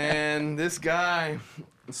ass, man. This guy.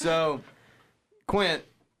 So, Quint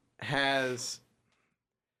has...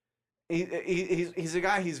 He's a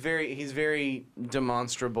guy, he's very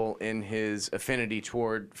demonstrable in his affinity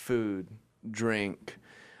toward food, drink,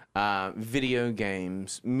 video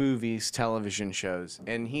games, movies, television shows.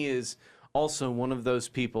 And he is also one of those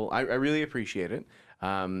people, I really appreciate it.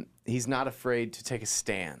 He's not afraid to take a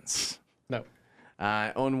stance. No.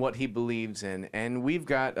 On what he believes in. And we've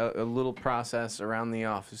got a little process around the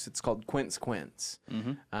office. It's called Quint's Quints.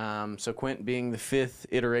 So Quint being the 5th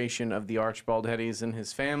iteration of the Archibald Hettys in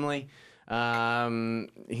his family.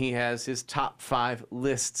 He has his top 5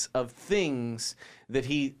 lists of things that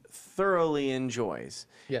he thoroughly enjoys.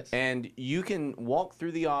 Yes. And you can walk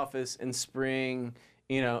through the office and spring...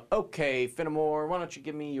 okay, Fenimore, why don't you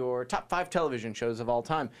give me your top 5 television shows of all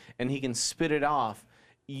time? And he can spit it off,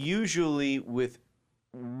 usually with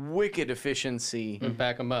wicked efficiency, And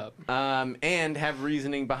back them up. and have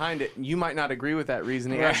reasoning behind it. You might not agree with that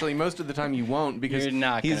reasoning. Actually, most of the time you won't, because You're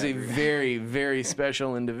not he's gonna a agree. very, very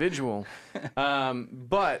special individual.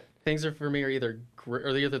 But Things are for me are either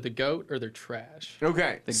the goat or they're trash.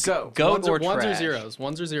 okay, so goat or ones trash. are zeros.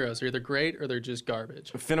 Ones are zeros. They're either great or they're just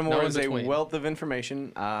garbage. Fenimore No in is a between. wealth of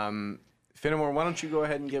information. Fenimore, why don't you go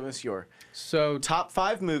ahead and give us your So top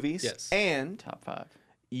 5 movies? Yes. And Top 5.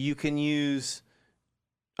 you can use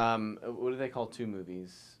what do they call 2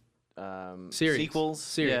 movies? Series. Sequels?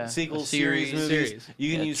 Series. Yeah. Sequels, A series, series. movies. Series.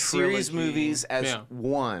 You can Yeah, use series trilogy. movies as Yeah.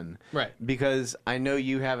 one. Right. Because I know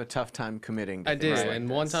you have a tough time committing to I things do. like And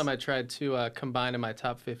one this. time I tried to combine in my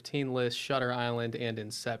top 15 list Shutter Island and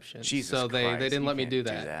Inception. Jesus so they Christ, didn't you let me can't do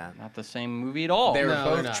that. Not the same movie at all. They're No,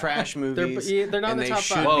 both they're not. trash movies. They're not in and the they top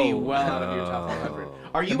should 5. be Whoa. well out of your top 500.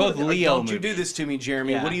 Are you They're both Leo Don't you do movies. this to me,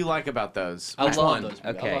 Jeremy. Yeah. What do you like about those? I Which love one? those movies. I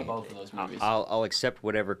Okay. love both of those movies. I'll accept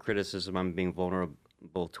whatever criticism I'm being vulnerable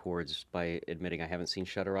towards by admitting I haven't seen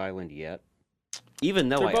Shutter Island yet, even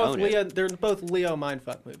though I own it. They're both Leo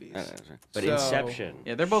mindfuck movies. But So- Inception.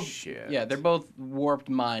 Yeah, they're both. Shit. Yeah, they're both warped,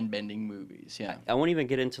 mind-bending movies. Yeah. I won't even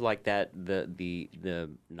get into like that the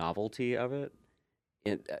novelty of it.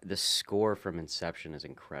 The score from Inception is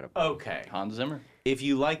incredible. Okay. Hans Zimmer. If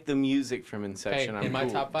you like the music from Hey, Inception, I'm in my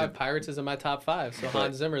cool. top 5, Pirates is in my top 5. So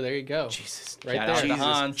Hans Zimmer, there you go. Jesus. Right Shout there. out to Jesus.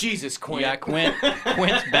 Hans. Jesus, You Quint. got Quint.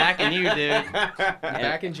 Quint's backing you, dude.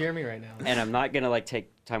 Back in Jeremy right now. And I'm not gonna like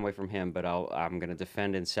take time away from him, but I'm gonna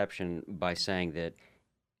defend Inception by saying that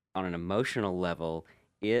on an emotional level,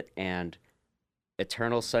 it and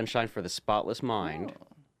Eternal Sunshine for the Spotless Mind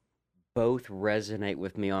both resonate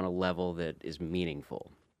with me on a level that is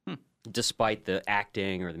meaningful. Despite the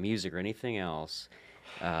acting or the music or anything else,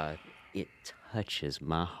 it touches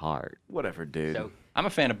my heart. Whatever, dude. So I'm a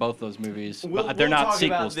fan of both those movies, We'll but they're not talk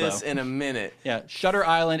sequels, about this though. in a minute. Yeah, Shutter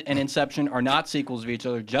Island and Inception are not sequels of each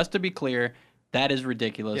other. Just to be clear, that is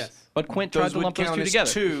ridiculous. Yes. But Quint tried Those to would lump those count two as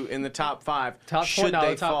together. 2 in the top 5. Top should no,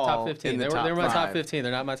 they top fall 15. in the They top were my top 5? 15.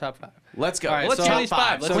 They're not my top 5. Let's go. All right, Let's so hear these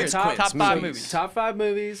five. Let's hear Quint's top 5 movies. movies. Top 5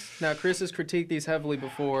 movies. Now, Chris has critiqued these heavily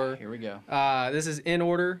before. Here we go. This is in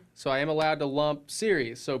order, so I am allowed to lump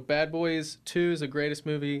series. So Bad Boys 2 is the greatest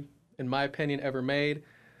movie, in my opinion, ever made.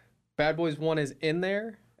 Bad Boys 1 is in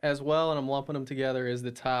there as well, and I'm lumping them together as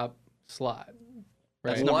the top slot.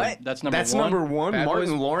 Right? That's number That's one? number 1. Bad Martin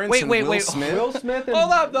Boys- Lawrence Wait, and wait, Will wait. Smith. Will Smith and...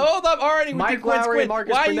 Hold up. Already with Mike your Quint's Lowry and Quint.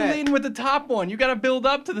 Marcus Why are you Burnett. leading with the top one? You got to build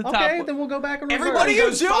up to the top Okay, one. then we'll go back and reverse. Everybody What are you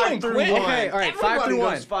goes doing, 5 through Quint? 1. Okay, all right, 5 through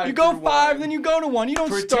 1. You go 5, then you go to 1. You don't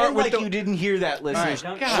start Pretend with like the... you didn't hear that, listeners.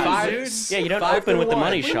 All right. God, Five- dude. Yeah, you don't 5 open through with the 1.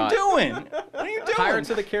 money What shot. are you doing? What are you doing? Pirates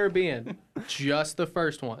of the Caribbean, just the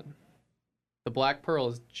first one. The Black Pearl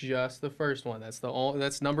is just the first one. That's the only.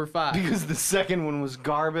 That's number 5. Because the second one was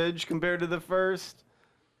garbage compared to the first.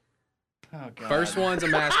 Oh, God. First one's a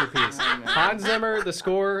masterpiece. Hans Zimmer, the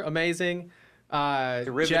score, amazing.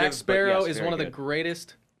 Derivative, Jack but Sparrow yes, is very one of the good.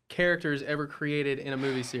 greatest characters ever created in a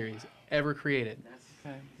movie series. Ever created.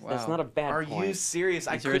 Okay. That's Wow. not a bad Are point. you serious?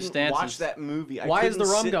 I These are couldn't stances. watch that movie. Why is the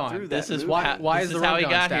rum gone? This is Why this is the is rum how he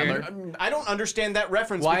gone, got here. Stadler? I don't understand that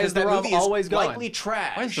reference. Why because is the that rum movie always is gone? likely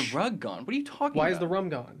trash. Why is the rug gone? What are you talking Why about? is the rum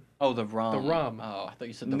gone? Oh, the rum. The rum. Oh, I thought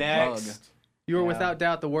you said the rug. Next? You are Yeah. without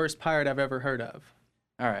doubt the worst pirate I've ever heard of.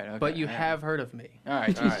 All right. Okay. But you all right. have heard of me. All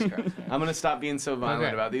right. Jesus Christ. I'm gonna stop being so violent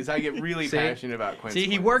Okay. about these. I get really See? passionate about Quincy.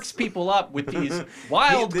 See, he works people up with these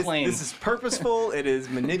wild claims. This is purposeful. It is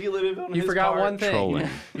manipulative on You his forgot part. one thing. Trolling.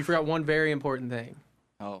 You forgot one very important thing.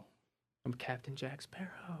 Oh, I'm Captain Jack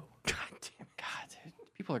Sparrow. God damn. God, dude.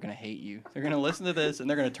 People are gonna hate you. They're gonna listen to this and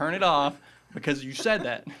they're gonna turn it off because you said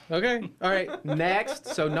that. Okay. All right. Next.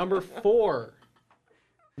 So number 4.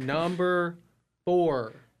 Number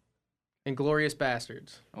 4. Inglourious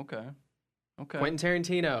Bastards. Okay. Okay. Quentin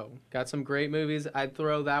Tarantino. Got some great movies. I'd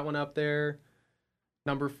throw that one up there.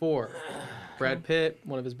 Number 4. Brad Pitt.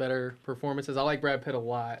 One of his better performances. I like Brad Pitt a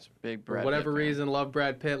lot. Big For Brad whatever Pitt fan. reason, love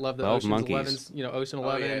Brad Pitt. Love the 12 Ocean's Monkeys. 11. Ocean Oh,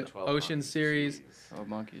 11. yeah, 12 Ocean Monkeys. series. Jeez. Oh,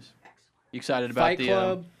 monkeys. You excited about Fight the?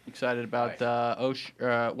 Club. Excited about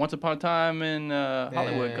Once Upon a Time in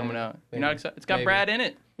Hollywood coming out? You're not maybe. excited? It's got Maybe. Brad in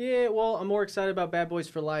it. Yeah. Well, I'm more excited about Bad Boys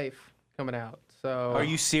for Life coming out. So. Are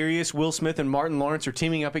you serious? Will Smith and Martin Lawrence are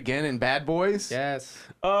teaming up again in Bad Boys? Yes.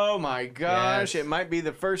 Oh my gosh! Yes. It might be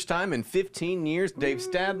the first time in 15 years Dave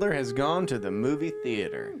Stadler has gone to the movie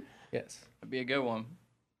theater. Yes. That'd be a good one.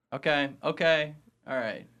 Okay. Okay. All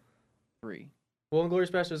right. 3. Well,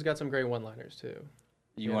 Inglourious Bastards got some great one-liners too.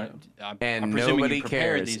 You Yeah. want? I'm And presuming nobody you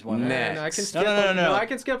prepared cares. these ones. Next. And I can No, skip no, them. no. I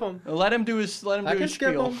can skip them. Let him do his. Let him I do can his skip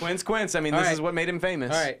spiel. them. Quince. I mean, All this right. is what made him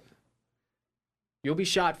famous. All right. You'll be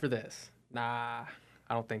shot for this. Nah,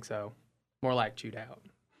 I don't think so. More like chewed out.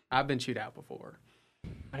 I've been chewed out before.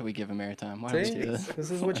 Why do we give him airtime? Why do See? we do this?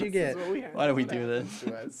 This is what you get. Why do we do this?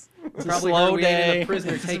 It's It's probably a slow heard we ain't in day. the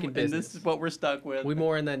prisoner This is- taking and business. this is what we're stuck with. We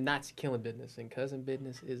more in the Nazi killing business, and cousin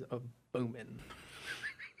business is a booming.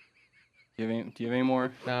 Do you have any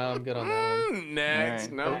more? No, I'm good on that one. Next,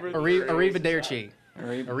 All number Arrivederci.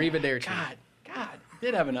 Arrivederci. God,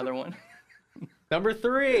 did have another one. Number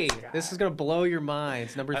 3. This is gonna blow your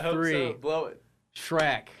minds. Number I hope 3. so. Blow it.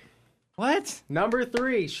 Shrek. What? Number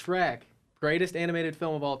 3. Shrek. Greatest animated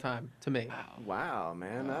film of all time to me. Wow,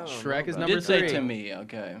 man. I don't Shrek know is about number Did say 3. to me.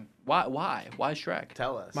 Okay. Why? Why Shrek?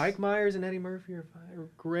 Tell us. Mike Myers and Eddie Murphy are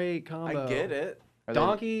great combo. I get it.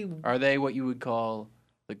 Donkey. Are they what you would call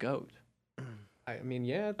the GOAT? I mean,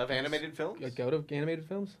 yeah. Of animated films? A goat of animated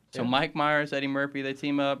films. So Yeah. Mike Myers, Eddie Murphy, they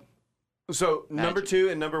team up. So, number Magic. 2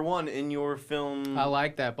 and number 1 in your film. I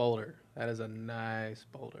like that boulder. That is a nice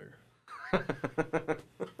boulder.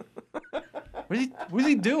 What is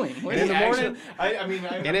he doing? What And is in he the actually-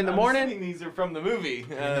 morning. And in the morning- assuming these are from the movie.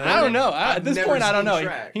 I don't know. At this never point, I don't seen know.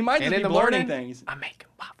 Shrek. He might And just in be the blurting morning, things. I'm making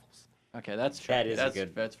waffles. Okay, that's Shrek. That is a that's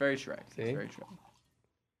good- That's very Shrek. See? That's very Shrek.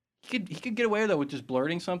 He could get away though with just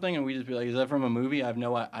blurting something, and we just be like, "Is that from a movie?" I have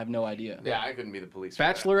no idea. Yeah, I couldn't be the police. for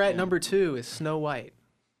that. Bachelorette number 2 is Snow White.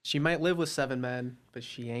 She might live with 7 men, but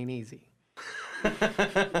she ain't easy.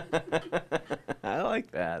 I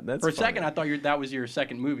like that. That's For a funny. second, I thought that was your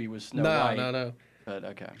second movie was Snow No, White. no. But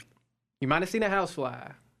okay. You might have seen a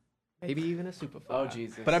housefly. Maybe even a superfly. Oh,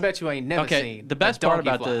 Jesus. But I bet you ain't never Okay. seen The a best part donkey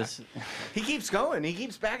about fly. this, He keeps going. He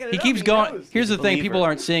keeps backing it he up. keeps going. knows. Here's the thing: believer. people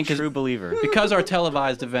aren't seeing True believer. because our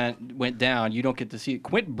televised event went down. You don't get to see it.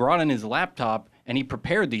 Quint brought in his laptop and he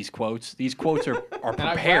prepared these quotes. These quotes are And I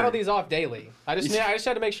rattle prepared. these off daily. I just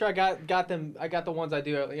had to make sure I got them. I got the ones I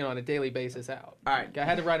do on a daily basis out. All right. I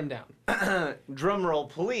had to write them down. Drum roll,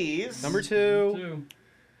 please. Number 2.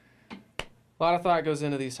 A lot of thought goes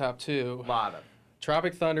into these top 2. Lot of.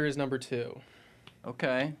 Tropic Thunder is number 2.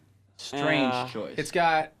 Okay. Strange choice. It's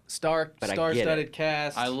got But I get star-studded it.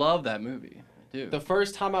 cast. I love that movie. I do. The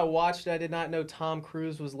first time I watched it, I did not know Tom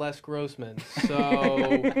Cruise was Les Grossman. So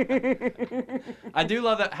I do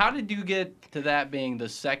love that. How did you get to that being the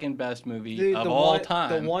second best movie Dude, of all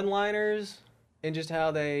time? The one-liners and just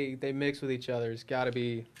how they mix with each other has got to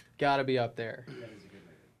be up there.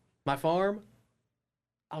 My farm?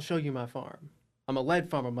 I'll show you my farm. I'm a lead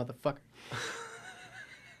farmer, motherfucker.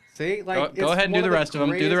 See, like Go ahead and do the rest of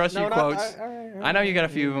them. Do the rest of your quotes. All right. I know you got a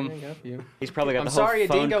few of them. I got a few. He's probably got I'm the whole sorry a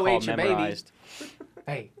phone dingo call ate your baby. memorized.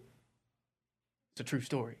 Hey, it's a true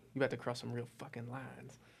story. You about to cross some real fucking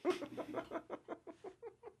lines.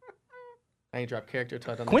 I ain't dropped character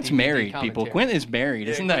touch on Quint's the DVD married, people. commentary. Quint is married.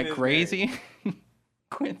 Yeah, Isn't Quint that is crazy?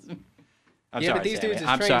 Quint's. I'm Yeah, sorry, but these Sammy. dudes is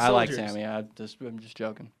I'm trained sorry. I like soldiers. Sammy. I'm just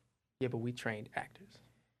joking. Yeah, but we trained actors.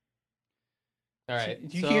 All right.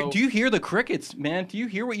 Do you hear the crickets, man? Do you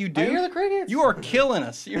hear what you do? I hear the crickets. You are killing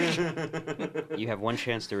us. You have one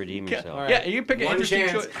chance to redeem yourself. All right. Yeah, you pick an One interesting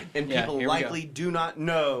chance, choice. and Yeah, people here we go. likely do not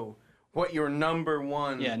know what your number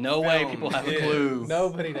one. Yeah, no way film people have a is. clue.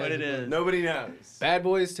 Nobody knows what it is. Nobody knows. Bad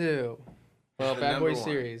Boys 2. Well, The Bad number Boys one.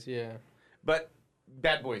 series, yeah. But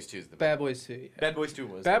Bad Boys 2 is the best. Bad Boys 2. Yeah. Bad Boys 2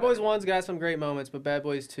 was. Bad the Boys best. 1's got some great moments, but Bad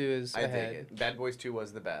Boys 2 is I ahead. dig it. Bad Boys 2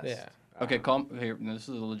 was the best. Yeah. Okay, here. This is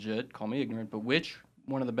legit. Call me ignorant, but which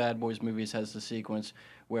one of the Bad Boys movies has the sequence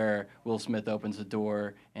where Will Smith opens the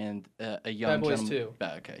door and a young Bad Boys gentleman? 2.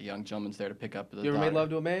 Okay, young gentleman's there to pick up the. You ever made daughter. love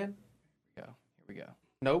to a man? Here we go.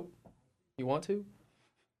 Nope. You want to?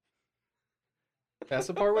 That's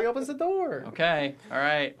the part where he opens the door. Okay, all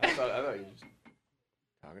right. I thought you were just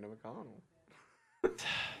talking to McConnell.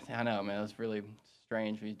 I know, man. That's really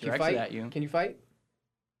strange. He Can you directs fight? it at you. Can you fight?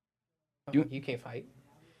 You- You can't fight.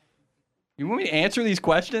 You want me to answer these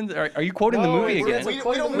questions? Are you quoting the No, movie it's- again?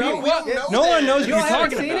 We don't know. We don't know. No one knows what You you're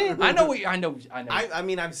haven't talking seen about. it? I know. I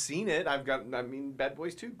mean, I've seen it. Bad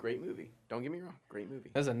Boys 2, great movie. Don't get me wrong, great movie.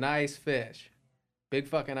 That's a nice fish. Big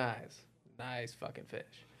fucking eyes. Nice fucking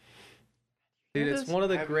fish. Dude, it's one of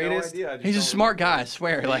the greatest. He's a smart guy, I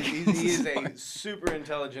swear. Like he is a super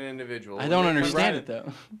intelligent individual. I don't When it comes understand to- it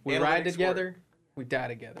though. We Analytics ride work. together. We die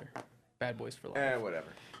together. Bad Boys for life. Whatever.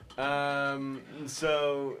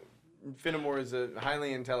 So Finnemore is a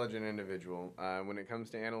highly intelligent individual. When it comes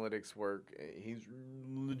to analytics work, he's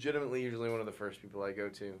legitimately usually one of the first people I go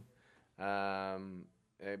to,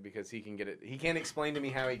 because he can get it. He can't explain to me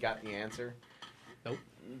how he got the answer. Nope.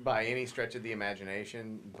 By any stretch of the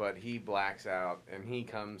imagination, but he blacks out and he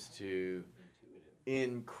comes to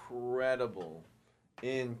incredible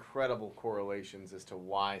correlations as to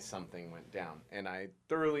why something went down. And I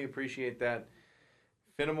thoroughly appreciate that.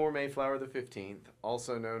 Finnemore Mayflower the 15th,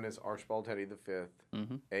 also known as Archibald Teddy the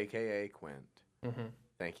 5th, a.k.a. Quint. Mm-hmm.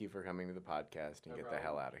 Thank you for coming to the podcast and get the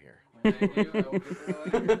hell out of here.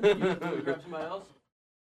 Grab somebody else.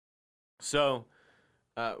 So,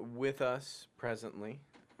 with us presently,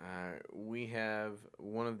 we have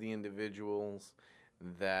one of the individuals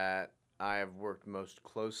that I have worked most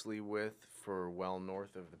closely with for well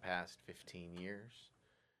north of the past 15 years.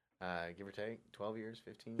 Give or take, 12 years,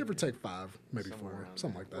 15 Give or years? take 5, maybe Somewhere 4, around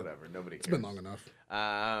something there. like that. Whatever, nobody cares. It's been long enough.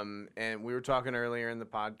 And we were talking earlier in the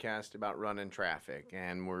podcast about running traffic,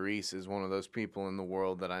 and Maurice is one of those people in the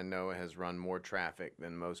world that I know has run more traffic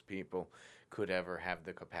than most people could ever have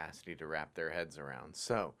the capacity to wrap their heads around.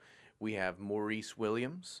 So we have Maurice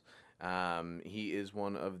Williams. He is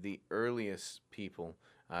one of the earliest people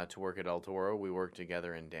to work at El Toro. We worked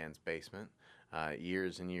together in Dan's basement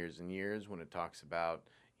years and years and years. When it talks about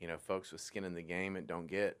folks with skin in the game, it don't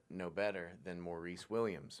get no better than Maurice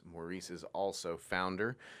Williams. Maurice is also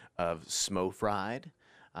founder of Smo Fried,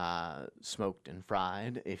 Smoked and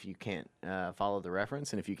Fried, if you can't follow the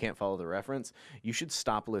reference. And if you can't follow the reference, you should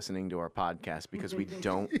stop listening to our podcast because we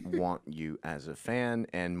don't want you as a fan,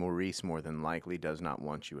 and Maurice more than likely does not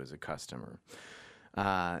want you as a customer.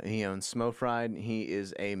 He owns Smo Fried. He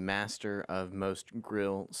is a master of most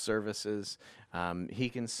grill services. He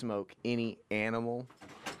can smoke any animal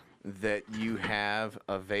that you have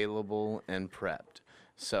available and prepped.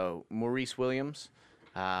 So Maurice Williams,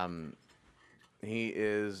 he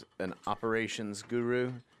is an operations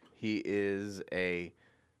guru. He is a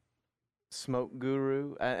smoke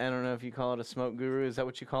guru. I don't know if you call it a smoke guru. Is that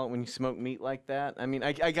what you call it when you smoke meat like that? I mean,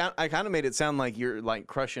 I kind of made it sound like you're like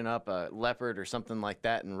crushing up a leopard or something like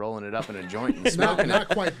that and rolling it up in a joint and smoking not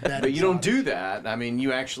quite that. But you don't do that. I mean,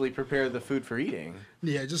 you actually prepare the food for eating.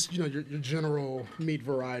 Yeah, just your general meat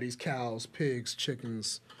varieties: cows, pigs,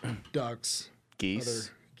 chickens, ducks, geese,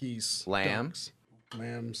 lamb, ducks,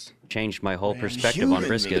 lambs. Changed my whole perspective on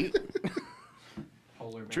brisket.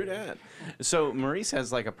 True that. So Maurice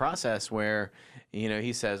has like a process where,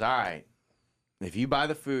 he says, all right, if you buy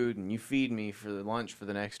the food and you feed me for the lunch for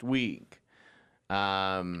the next week,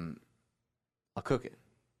 I'll cook it.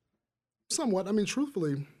 Somewhat. I mean,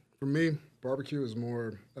 truthfully, for me, barbecue is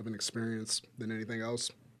more of an experience than anything else.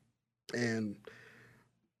 And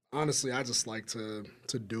honestly, I just like to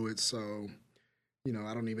do it. So,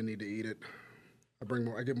 I don't even need to eat it. I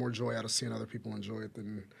get more joy out of seeing other people enjoy it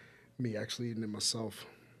than me actually eating it myself.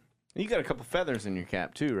 You got a couple feathers in your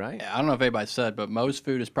cap too, right? Yeah, I don't know if anybody said, but most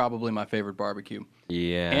food is probably my favorite barbecue.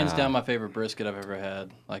 Yeah. Hands down, my favorite brisket I've ever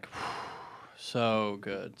had. Like, so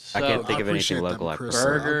good. I can't think of anything local like Chris.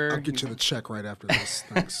 burger. I'll get you the check right after this.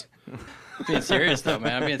 Thanks. I'm being serious though,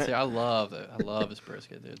 man. I'm being serious. I love it. I love this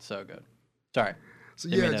brisket, dude. It's so good. Sorry. So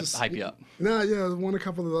Didn't mean to just hype you up. No, yeah, I won a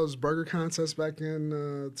couple of those burger contests back in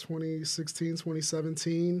 2016,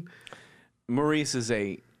 2017. Maurice is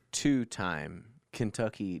a 2-time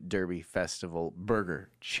Kentucky Derby Festival burger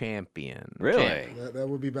champion. Really? That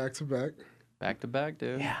would be back to back. Back to back,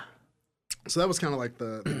 dude. Yeah. So that was kind of like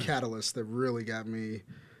the catalyst that really got me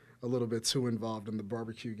a little bit too involved in the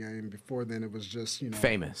barbecue game. Before then, it was just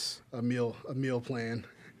famous a meal plan.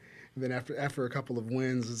 And then after a couple of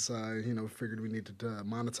wins, it's figured we needed to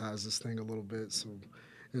monetize this thing a little bit. So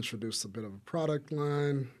introduced a bit of a product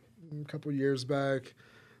line a couple of years back.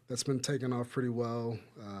 That's been taken off pretty well.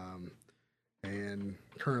 And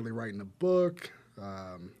currently writing a book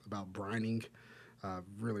about brining.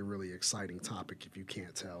 Really, really exciting topic if you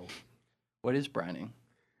can't tell. What is brining?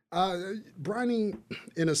 Brining,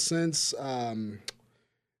 in a sense,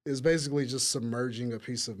 is basically just submerging a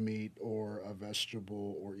piece of meat or a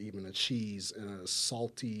vegetable or even a cheese in a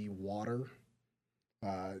salty water.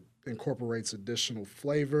 Incorporates additional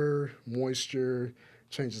flavor, moisture,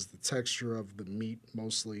 changes the texture of the meat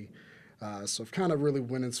mostly. So I've kind of really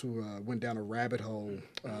went down a rabbit hole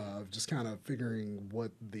of just kind of figuring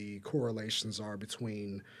what the correlations are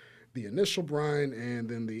between the initial brine and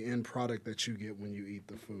then the end product that you get when you eat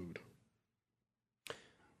the food.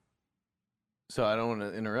 So I don't want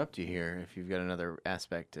to interrupt you here if you've got another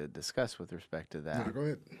aspect to discuss with respect to that. No, go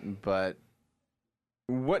ahead. But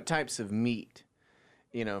what types of meat,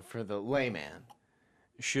 for the layman,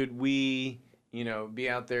 should we, be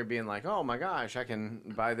out there being like, oh my gosh, I can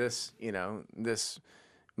buy this, this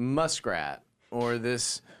muskrat or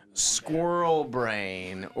this squirrel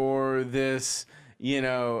brain or this,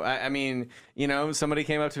 somebody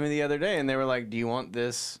came up to me the other day and they were like, do you want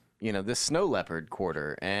this? This snow leopard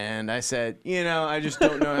quarter. And I said, I just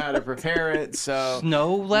don't know how to prepare it, so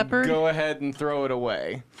Snow leopard? Go ahead and throw it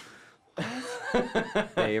away.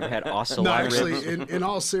 Yeah, you ever had ocelot No, actually, ribs? in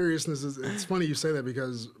all seriousness, it's funny you say that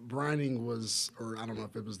because brining was, or I don't know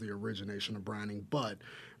if it was the origination of brining, but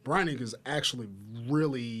brining is actually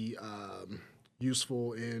really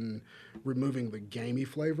useful in removing the gamey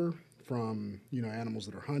flavor from, animals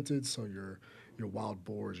that are hunted. So your wild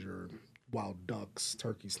boars, your wild ducks,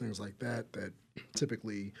 turkeys, things like that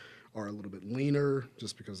typically are a little bit leaner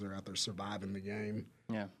just because they're out there surviving the game.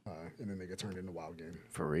 Yeah. And then they get turned into wild game.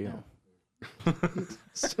 For real.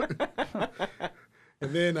 And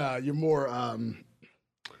then your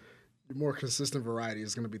more consistent variety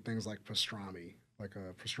is going to be things like pastrami. Like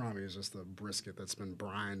pastrami is just a brisket that's been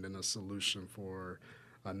brined in a solution for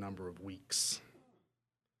a number of weeks.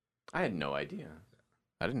 I had no idea.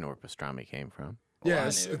 I didn't know where pastrami came from. Yeah,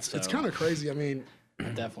 it's kind of crazy. I mean, I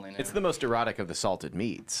definitely know. It's the most erotic of the salted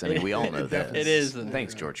meats. I mean, we all know that. It is.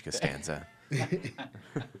 Thanks, George Costanza. I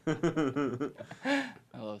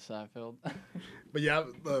love Seinfeld. But yeah,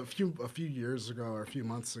 a few years ago or a few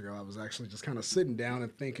months ago, I was actually just kind of sitting down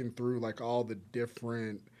and thinking through like all the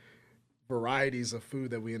different varieties of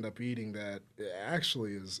food that we end up eating that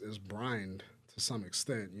actually is brined to some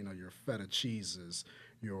extent. Your feta cheeses,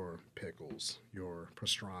 your pickles, your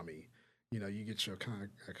pastrami. You get your kind of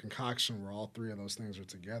a concoction where all three of those things are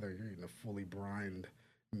together. You're eating a fully brined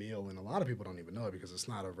meal, and a lot of people don't even know it because it's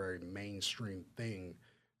not a very mainstream thing,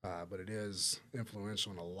 but it is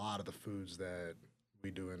influential in a lot of the foods that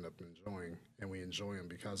we do end up enjoying, and we enjoy them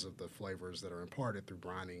because of the flavors that are imparted through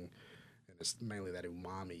brining, and it's mainly that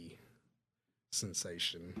umami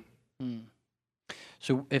sensation.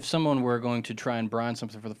 So if someone were going to try and brine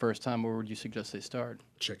something for the first time, where would you suggest they start?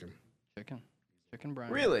 Chicken. Chicken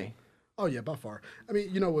brine. Really? Oh yeah, by far. I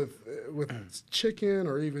mean, with chicken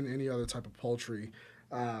or even any other type of poultry,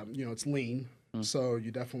 it's lean. So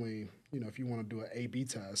you definitely, if you want to do an A/B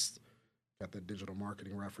test, got the digital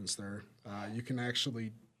marketing reference there. You can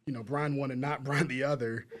actually, brine one and not brine the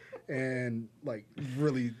other, and like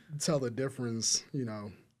really tell the difference,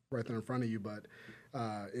 right there in front of you. But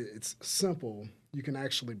it's simple. You can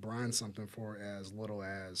actually brine something for as little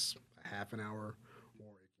as a half an hour, or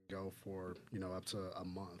it can go for up to a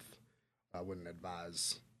month. I wouldn't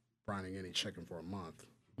advise brining any chicken for a month.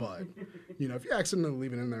 But, if you accidentally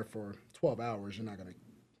leave it in there for 12 hours, you're not going to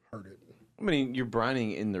hurt it. I mean, you're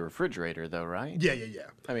brining in the refrigerator, though, right? Yeah.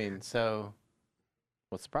 I mean, so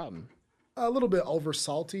what's the problem? A little bit over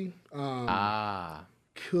salty.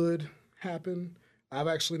 Could happen. I've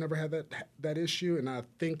actually never had that issue, and I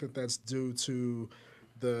think that's due to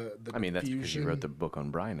the I mean, that's because you diffusion. wrote the book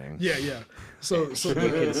on brining. Yeah. So You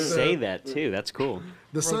can say that too. That's cool.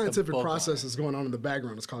 The scientific process is going on in the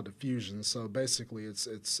background. It's called diffusion. So basically, it's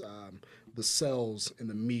the cells in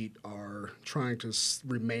the meat are trying to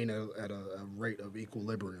remain at a rate of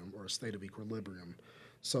equilibrium or a state of equilibrium.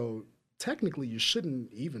 So technically, you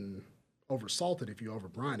shouldn't even oversalt it if you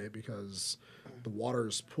overbrine it, because the water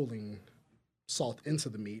is pulling salt into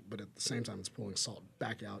the meat, but at the same time, it's pulling salt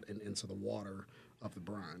back out and into the water of the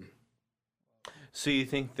brine. So you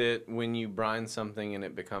think that when you brine something and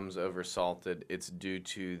it becomes oversalted, it's due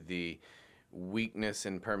to the weakness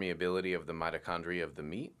and permeability of the mitochondria of the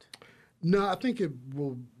meat? No, I think it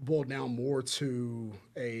will boil down more to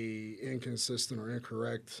a inconsistent or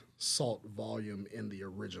incorrect salt volume in the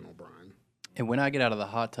original brine. And when I get out of the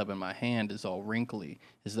hot tub and my hand is all wrinkly,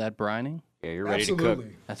 is that brining? Yeah, you're ready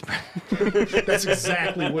Absolutely. to cook. That's That's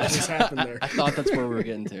exactly what just happened there. I thought that's where we were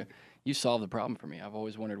getting to. You solved the problem for me. I've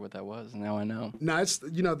always wondered what that was, and now I know. No, it's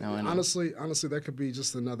Now I know. honestly, that could be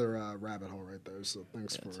just another rabbit hole right there. So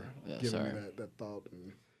thanks for giving me that thought,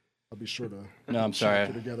 and I'll be sure to I'm sorry.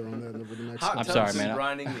 get together on that over the next. Hot I'm tubs sorry, and man.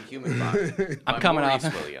 brining the human body. I'm by coming Maurice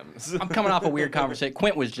off- Williams. I'm coming off a weird conversation.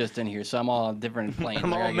 Quint was just in here, so I'm all on a different plane. I'm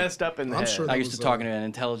Like, all messed up in the I'm head. sure I that used to was, talking to an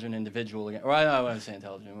intelligent individual again. Or I wouldn't say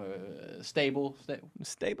intelligent. Stable.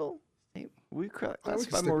 Stable? We we can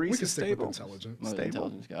classify stick, Maurice we can as stick stable. with intelligent. Stable.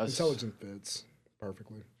 Intelligence guys. Intelligent fits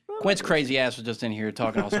perfectly. Quint's crazy ass was just in here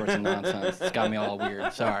talking all sorts of nonsense. It's got me all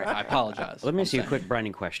weird. Sorry, I apologize. Let me I'm ask you a saying. quick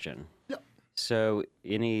brining question. Yeah. So,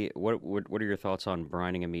 what are your thoughts on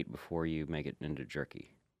brining a meat before you make it into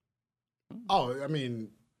jerky? Oh, I mean,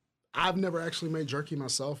 I've never actually made jerky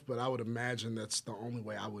myself, but I would imagine that's the only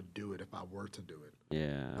way I would do it if I were to do it.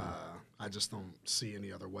 Yeah. I just don't see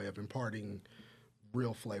any other way of imparting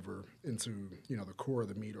real flavor into the core of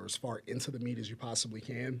the meat, or as far into the meat as you possibly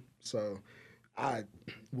can. So I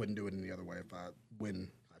wouldn't do it any other way when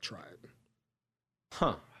I try it.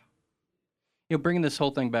 Huh. Bringing this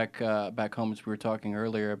whole thing back home, as we were talking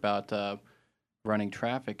earlier about running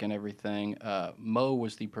traffic and everything. Mo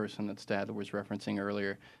was the person that Stadler was referencing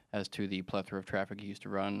earlier as to the plethora of traffic he used to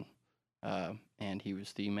run, and he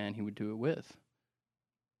was the man he would do it with.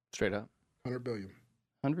 Straight up. 100 billion.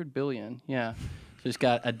 100 billion, yeah. So he's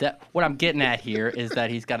got a depth. What I'm getting at here is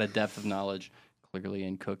that he's got a depth of knowledge clearly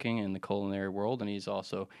in cooking and the culinary world, and he's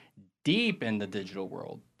also deep in the digital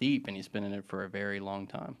world, and he's been in it for a very long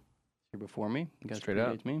time. Here before me, you guys Straight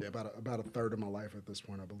up. predate me. Yeah, about a third of my life at this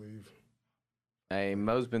point, I believe. Hey,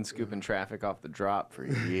 Mo's been scooping traffic off the drop for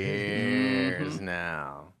years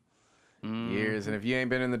now. Years. And if you ain't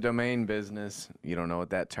been in the domain business, you don't know what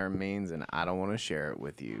that term means, and I don't want to share it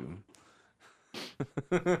with you.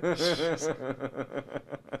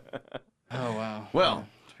 Oh, wow. Well,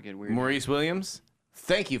 It's getting weird. Maurice Williams,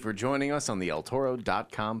 thank you for joining us on the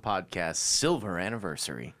ElToro.com podcast Silver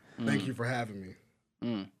Anniversary. Thank you for having me.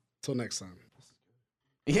 Mm. Till next time.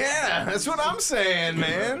 Yeah, that's what I'm saying,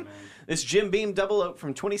 man. This Jim Beam Double Oak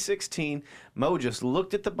from 2016. Mo just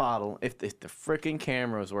looked at the bottle. If the freaking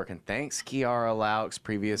camera was working. Thanks, Kiara Laux,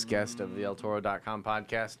 previous guest of the ElToro.com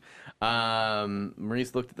podcast.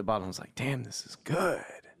 Maurice looked at the bottle and was like, damn, this is good.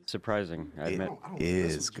 Surprising, I admit. It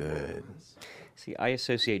is good. See, I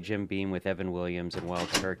associate Jim Beam with Evan Williams and Wild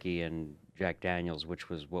Turkey and Jack Daniels, which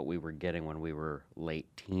was what we were getting when we were late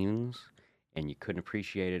teens. And you couldn't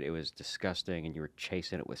appreciate it. It was disgusting, and you were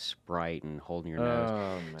chasing it with Sprite and holding your nose.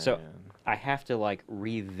 Oh, man. So I have to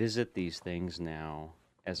revisit these things now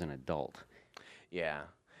as an adult. Yeah.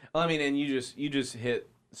 Well, I mean, and you just hit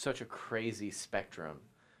such a crazy spectrum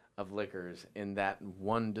of liquors in that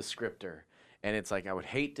one descriptor. And it's like, I would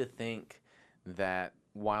hate to think that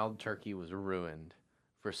Wild Turkey was ruined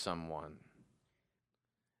for someone.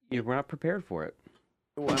 You were not prepared for it.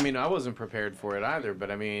 Well, I mean, I wasn't prepared for it either,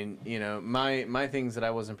 but I mean, my things that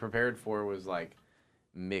I wasn't prepared for was like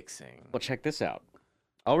mixing. Well, check this out.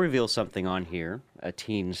 I'll reveal something on here, a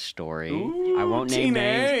teen story. Ooh, I won't name teen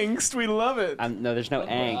names. angst. We love it. No, there's no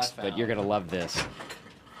angst, but you're going to love this.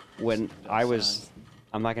 When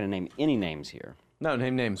I'm not going to name any names here. No,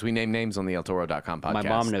 name names. We name names on the ElToro.com podcast. My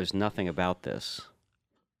mom knows nothing about this,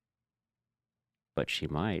 but she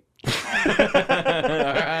might. All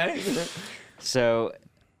right. So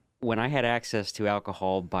when I had access to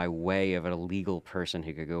alcohol by way of a legal person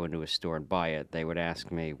who could go into a store and buy it, they would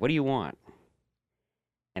ask me, "What do you want?"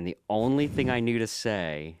 And the only thing I knew to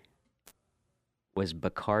say was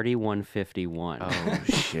Bacardi 151. Oh,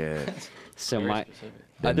 shit. So Very specific.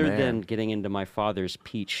 other there. than getting into my father's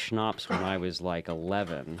peach schnapps when I was like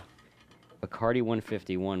 11, Bacardi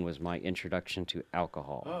 151 was my introduction to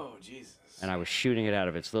alcohol. Oh, Jesus. And I was shooting it out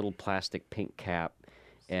of its little plastic pink cap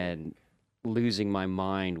and losing my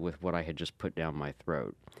mind with what I had just put down my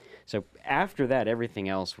throat. So after that, everything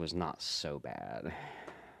else was not so bad. Man.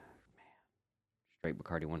 Straight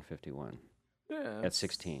Bacardi 151 at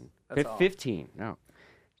 16. That's all. 15. No.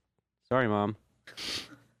 Sorry, Mom.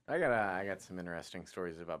 I got some interesting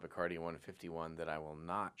stories about Bacardi 151 that I will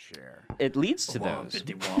not share. It leads to those.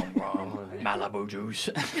 151 Malibu juice.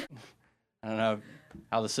 I don't know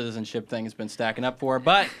how the citizenship thing has been stacking up for her,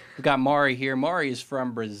 but we've got Mari here. Mari is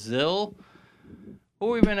from Brazil.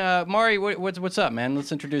 What we've been, Mari, what's up, man?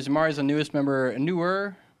 Let's introduce him. Mari's a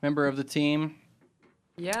newer member of the team.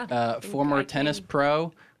 Yeah. Former tennis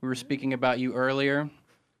pro. We were speaking about you earlier.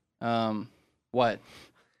 What?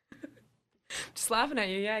 Just laughing at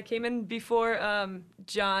you. Yeah, I came in before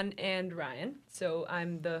John and Ryan, so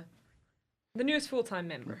I'm the newest full-time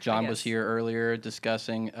member. John was here earlier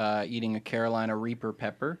discussing eating a Carolina Reaper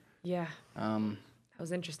pepper. Yeah. That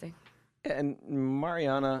was interesting. And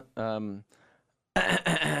Mariana,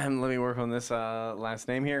 let me work on this last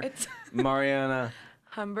name here. It's Mariana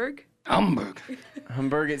Humburg.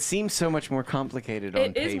 Humburg. It seems so much more complicated on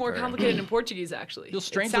It paper. is more complicated in Portuguese, actually. Feels It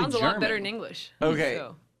strangely sounds a lot German. better in English. Okay.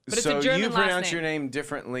 But it's so a German you last pronounce name. your name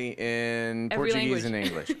differently in Every Portuguese and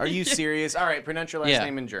English. Are you serious? All right, pronounce your last Yeah.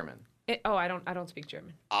 name in German. I don't speak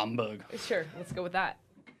German. Hamburg. Sure, let's go with that.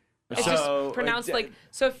 It's So, just pronounced d- like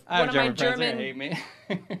so. If I one have of my German friends that German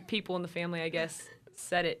hate me. people in the family, I guess,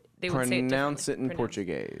 said it, they would say it Pronounce it differently. in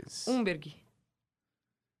Portuguese. Humburg.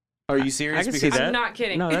 Are you serious? I can see that. I'm not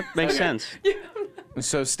kidding. No, that makes sense.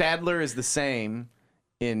 So Stadler is the same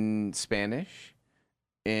in Spanish.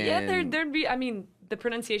 Yeah, there'd be. I mean, the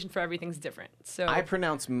pronunciation for everything's different. So I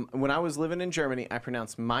pronounce when I was living in Germany, I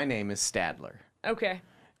pronounced my name as Stadler. okay.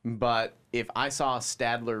 But if I saw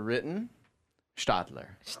Stadler written, Stadler.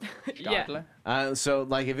 Yeah. So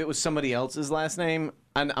like if it was somebody else's last name,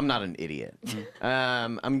 I'm not an idiot.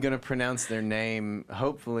 I'm gonna pronounce their name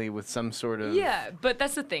hopefully with some sort of Yeah, but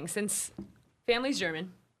that's the thing. Since family's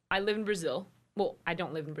German, I live in Brazil. Well, I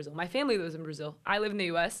don't live in Brazil. My family lives in Brazil. I live in the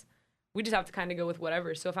U.S. We just have to kind of go with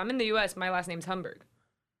whatever. So if I'm in the U.S., my last name's Humburg.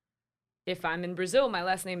 If I'm in Brazil, my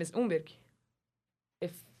last name is Humburg.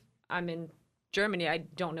 If I'm in Germany, I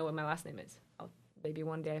don't know what my last name is. Maybe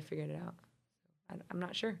one day I figured it out. I'm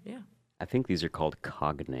not sure. Yeah. I think these are called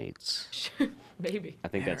cognates. Maybe. I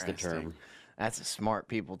think that's the Interesting. term. That's a smart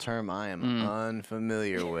people term I am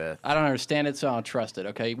unfamiliar with. I don't understand it, so I don't trust it,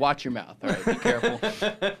 okay? Watch your mouth, all right? Be careful.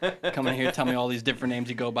 Come in here, tell me all these different names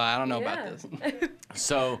you go by. I don't know about this.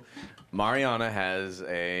 So, Mariana has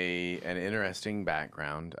an interesting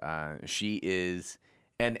background. She is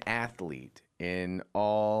an athlete in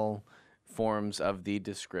all forms of the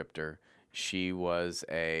descriptor. She was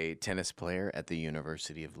a tennis player at the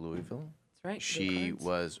University of Louisville. That's right. She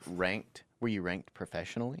was ranked. Were you ranked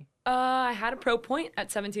professionally? I had a pro point at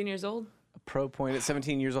 17 years old. A pro point at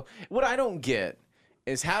 17 years old. What I don't get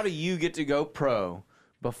is how do you get to go pro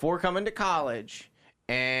before coming to college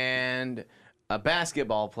and a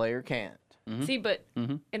basketball player can't? See, but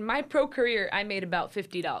in my pro career, I made about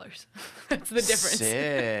 $50. That's the difference.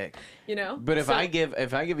 Sick. You know? But if So- I give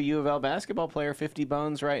a U of L basketball player 50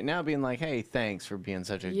 bones right now, being like, hey, thanks for being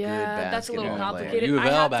such a good Yeah, that's a basketball little player. complicated. U of I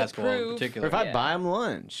L had to basketball in prove- Or particular. if I Yeah. buy him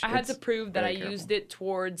lunch. I had to it's prove that I very careful. used it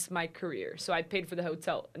towards my career. So I paid for the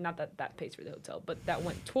hotel. Not that that pays for the hotel, but that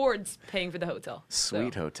went towards paying for the hotel.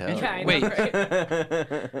 Sweet So- hotel. Yeah, I know, Wait.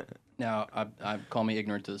 right? Now, I call me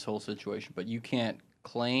ignorant to this whole situation, but you can't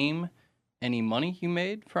claim any money you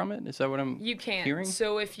made from it? Is that what I'm You can't. hearing?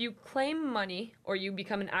 So if you claim money or you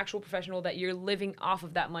become an actual professional that you're living off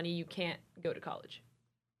of that money, you can't go to college.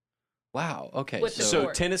 Wow. Okay. With the So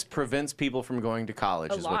sport. tennis prevents people from going to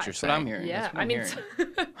college, A is lot. what you're That's saying. what I'm hearing. Yeah, That's what I I'm mean,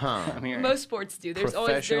 hearing. Huh. I'm hearing. most sports do. There's a bunch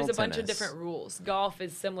Professional of tennis. different rules. Golf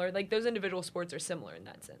is similar. Like those individual sports are similar in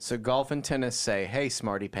that sense. So golf and tennis say, "Hey,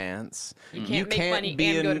 smarty pants, You can't make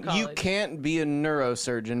money and go to college. you can't be a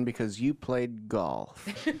neurosurgeon because you played golf."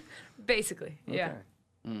 Basically, yeah.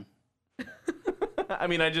 I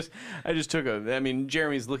mean, I just took a. I mean,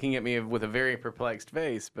 Jeremy's looking at me with a very perplexed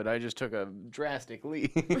face, but I just took a drastic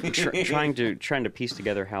leap. trying to piece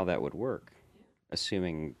together how that would work,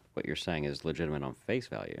 assuming what you're saying is legitimate on face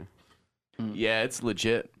value. Yeah, it's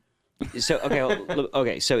legit. So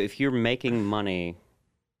okay, so if you're making money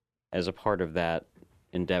as a part of that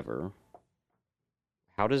endeavor,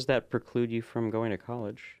 how does that preclude you from going to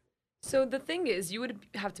college? So the thing is, you would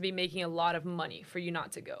have to be making a lot of money for you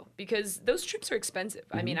not to go because those trips are expensive.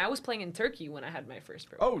 I mean, I was playing in Turkey when I had my first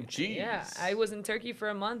birthday. Oh, geez. Yeah, I was in Turkey for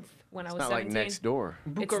a month when I It's was not 17. like next door.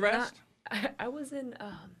 It's Bucharest. not- I was in.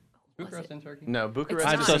 Bucharest in Turkey. No, Bucharest.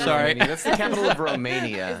 I'm is so in sorry. Romania. That's the capital of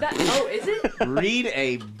Romania. Is that? Oh, is it? Read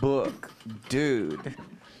a book, dude.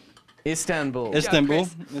 Istanbul. Istanbul.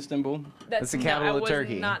 Chris. Istanbul. That's the capital I of was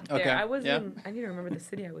Turkey. Not there. Okay, I was yeah. in. I need to remember the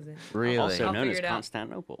city I was in. Really? Also I'll known as figure it out.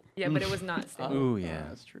 Constantinople. Yeah, but it was not. Istanbul. Ooh, yeah.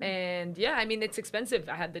 That's true. And yeah, I mean, it's expensive.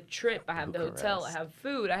 I had the trip, I have the hotel, I Bucharest. have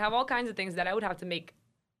food, I have all kinds of things that I would have to make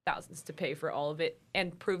thousands to pay for all of it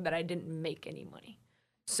and prove that I didn't make any money.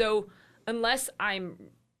 So unless I'm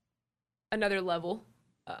another level,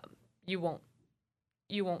 you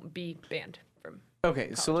won't be banned from.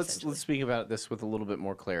 Okay, so college, let's essentially. speak about this with a little bit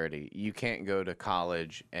more clarity. You can't go to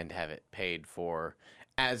college and have it paid for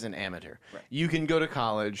as an amateur. Right. You can go to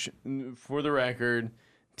college. For the record,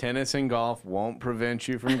 tennis and golf won't prevent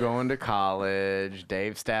you from going to college.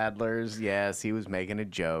 Dave Stadler's, yes, he was making a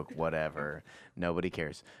joke, whatever. Nobody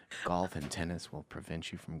cares. Golf and tennis will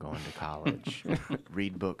prevent you from going to college.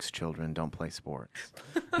 Read books, children. Don't play sports.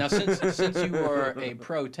 Now, since you are a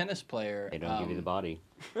pro tennis player, They don't give you the body.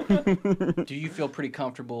 do you feel pretty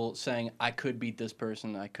comfortable saying, I could beat this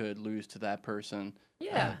person, I could lose to that person?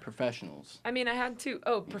 Yeah. Professionals. I mean, I had to.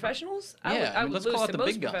 Oh, professionals? Yeah, I I mean, would let's lose call it to the most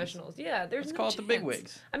big guns. professionals. Yeah, there's Let's no call it the big chance.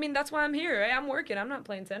 wigs. I mean, that's why I'm here. I'm working. I'm not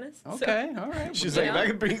playing tennis. so- Okay, all right. She's You like, if know? I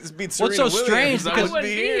could beat Serena What's so strange Williams, I because- would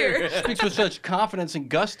be here. Speaks with such confidence and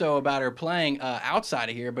gusto about her playing outside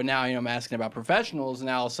of here, but now I'm asking about professionals, and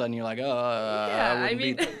now all of a sudden you're like, Yeah, I I wouldn't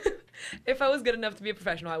mean, beat them. if I was good enough to be a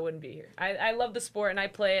professional, I wouldn't be here. I love the sport and I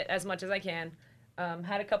play it as much as I can.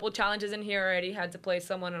 Had a couple of challenges in here already. Had to play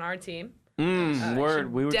someone on our team.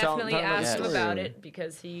 Word. We were Definitely talking about asked him this about earlier. it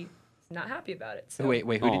because he's not happy about it. So. Wait,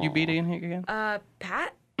 who did you Aw. beat in here again?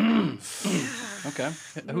 Pat. Okay.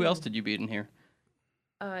 Who else did you beat in here?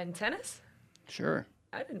 In tennis, Sure.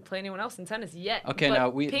 I didn't play anyone else in tennis yet. Okay, but now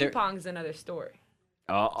ping pong's another story.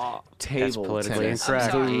 Table politically tennis.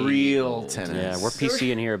 incorrect. I'm sorry. Real tennis. Yeah, we're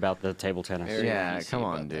PC in here about the table tennis. Very Yeah, PC come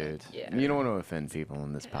about on, that. dude. Yeah. You don't want to offend people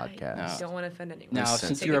in this I podcast. don't want to offend anyone. Now, Listen.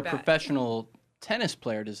 since Take you're a it back. professional tennis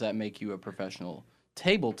player, does that make you a professional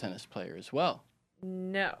table tennis player as well?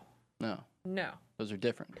 No, No, no. those are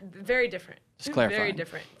different. Very different. Just Very clarifying.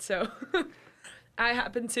 different. So I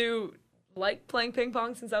happen to like playing ping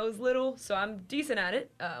pong since I was little, so I'm decent at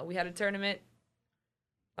it. We had a tournament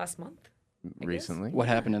last month. I guess. Recently, What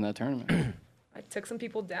happened in that tournament? I took some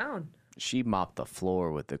people down. she mopped the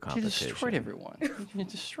floor with the You competition. destroyed everyone. You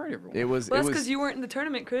destroyed everyone. It was. Well, it that's was. because you weren't in the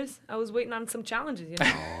tournament, Chris. I was waiting on some challenges, you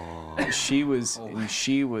know. She was.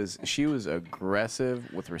 She was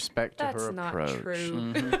aggressive with respect to That's her not approach.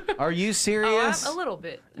 true. Are you Oh, serious? a little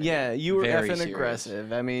bit. Yeah, you were Very effing serious.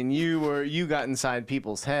 aggressive. I mean, you got inside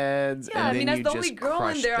people's heads, Yeah, and I then mean, as you the just only girl in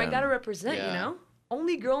crushed there, I them. gotta represent, Yeah. you know.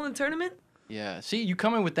 Only girl in the tournament. Yeah. See, you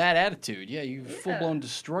come in with that attitude. Yeah, you full-blown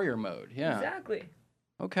destroyer mode. Yeah. Exactly.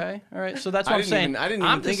 Okay. All right. So that's what I'm I didn't saying. even, I didn't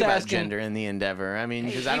I'm even think just about asking- gender in the endeavor. I mean,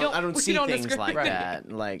 because we I don't don't- we see don't things like discriminate.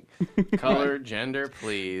 that. Like color, gender,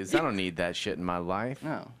 please. I don't need that shit in my life.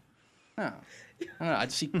 No. No. No. I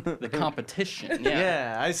see the competition. Yeah.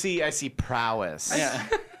 Yeah, I see prowess. Yeah.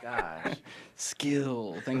 Gosh.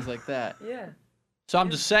 Skill, things like that. Yeah. So I'm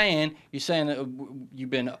just saying, you're saying that you've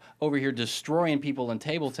been over here destroying people in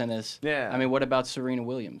table tennis. Yeah. I mean, what about Serena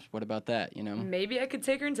Williams? What about that? You know. Maybe I could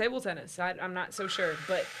take her in table tennis. I'm not so sure,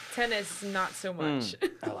 but tennis, not so much.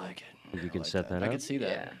 I like it. You can like set that I up. could see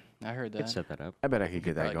that. I heard You can that. set that up. I bet I could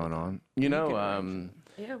get that probably going could. on. You know,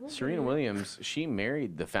 Yeah, we'll Serena do it. Williams, she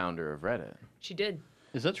married the founder of Reddit. She did.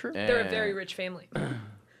 Is that true? They're a And- very rich family.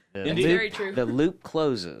 The It's loop- very true. The loop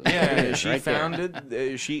closes. Yeah, she Right there.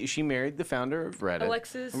 founded. She married the founder of Reddit.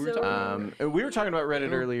 Alexis. We were so- We were talking about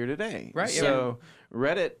Reddit earlier today. Right, yeah. So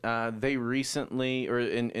Reddit, they recently, or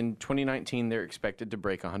in 2019, they're expected to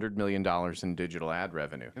break $100 million in digital ad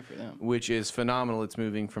revenue, Good for them. which is phenomenal. It's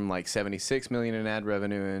moving from like $76 million in ad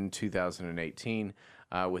revenue in 2018,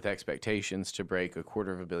 with expectations to break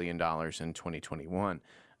 $250 million in 2021.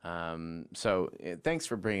 So thanks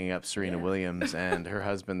for bringing up Serena Williams and her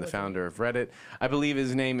husband, the founder of Reddit. I believe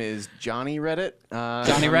his name is Johnny Reddit. Johnny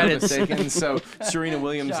if I'm not Reddit. mistaken. So Serena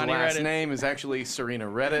Williams' Johnny last Reddit. name is actually Serena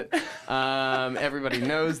Reddit. Everybody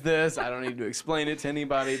knows this. I don't need to explain it to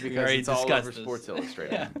anybody because already it's all discussed over this. Sports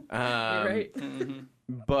Illustrated. You're right.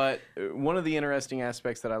 But one of the interesting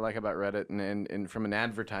aspects that I like about Reddit, and from an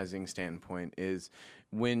advertising standpoint, is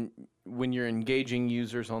when you're engaging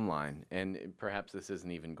users online, and perhaps this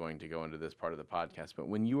isn't even going to go into this part of the podcast, but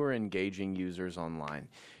when you are engaging users online,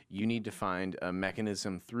 you need to find a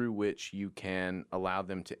mechanism through which you can allow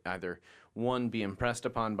them to either, one, be impressed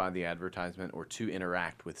upon by the advertisement, or two,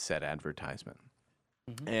 interact with said advertisement.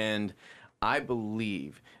 And I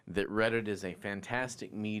believe that Reddit is a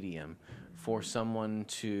fantastic medium for someone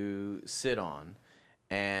to sit on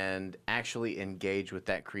and actually engage with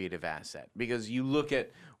that creative asset. Because you look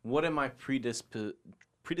at, what am I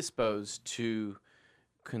predisposed to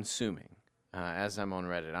consuming as I'm on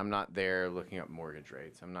Reddit? I'm not there looking up mortgage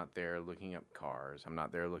rates. I'm not there looking up cars. I'm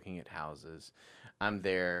not there looking at houses. I'm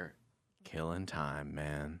there killing time,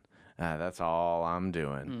 man. That's all I'm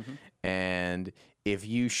doing. And if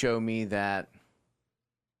you show me that,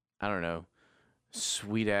 I don't know,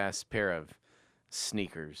 sweet-ass pair of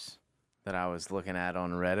sneakers that I was looking at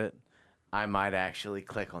on Reddit, I might actually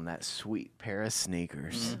click on that sweet pair of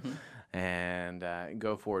sneakers and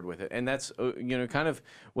go forward with it. And that's, kind of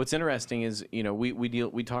what's interesting is,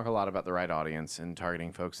 we talk a lot about the right audience and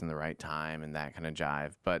targeting folks in the right time and that kind of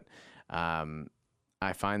jive. But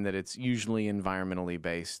I find that it's usually environmentally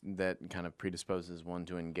based that kind of predisposes one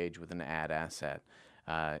to engage with an ad asset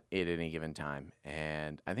at any given time.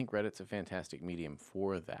 And I think Reddit's a fantastic medium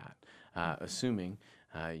for that, assuming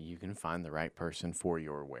you can find the right person for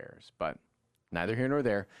your wares. But neither here nor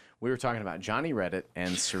there. We were talking about Johnny Reddit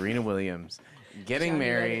and Serena Williams getting Johnny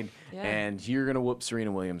married, Reddit, yeah. and you're going to whoop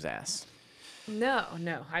Serena Williams' ass. No,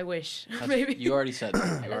 I wish. Maybe. You already said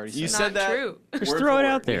that. You already You said said not that. true. Just Word throw for it word.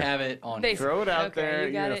 out We there. have it on. Basically. Throw it out Okay, there. you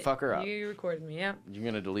You're got going to it. fuck her up. You recorded me, yeah. You're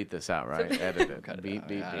going to delete this out, right? Edit it. Cut it Beep, out.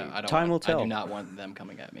 beep, I beep. don't Time will want- I tell. do not want them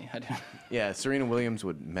coming at me. I do. Yeah, Serena Williams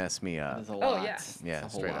would mess me up. There's a Oh, lot. yeah. It's Yeah, a whole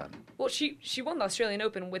straight lot. up. Well, she won the Australian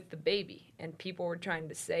Open with the baby, and people were trying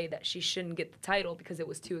to say that she shouldn't get the title because it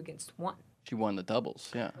was 2 against 1. She won the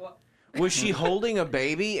doubles. Yeah. Was she holding a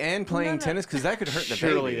baby and playing No. tennis? Because that could hurt the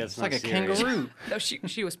Surely baby. that's It's like a not serious. kangaroo. No,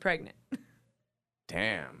 she was pregnant.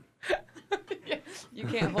 Damn. You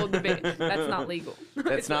can't hold the baby. That's not legal.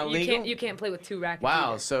 That's not legal? You can't play with 2 rackets. Wow,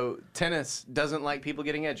 either. so tennis doesn't like people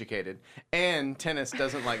getting educated, and tennis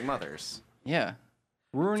doesn't like mothers. Yeah.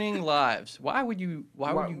 Ruining lives. Why would you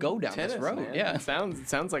go down tennis, this road? man. Yeah. It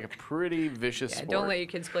sounds like a pretty vicious Yeah, sport. don't let your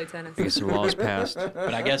kids play tennis. Get some laws passed.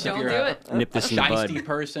 But I guess if Don't you're do a it. Nip this in the bud. shiesty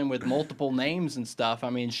person with multiple names and stuff, I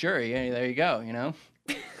mean, sure, yeah, there you go, you know?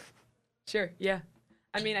 Sure, yeah.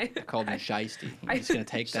 I mean, I Called me shiesty. You're just going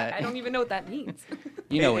to take that. I don't even know what that means.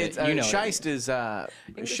 You know it's, it. You know Scheist is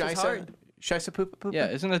English is Scheisse. hard. Scheisse poop poop. Yeah,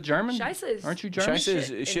 isn't it German? Scheisse is- Aren't you German?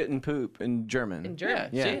 Scheisse is shit and poop in German. In German.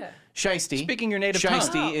 Yeah. Yeah. Scheisty. Speaking your native tongue.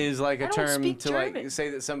 Scheisty is like a I don't term speak to like German. say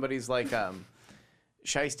that somebody's like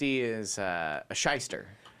Scheisty is a shyster.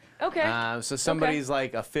 Okay. So somebody's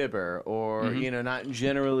like a fibber or not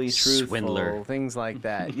generally truthful, Swindler. things like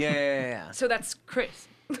that. Yeah. So that's Chris.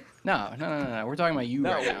 No. We're talking about you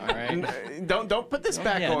right now, all right? Don't put this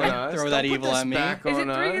back Yeah, on don't us. throw Don't that put evil this at me. back Is it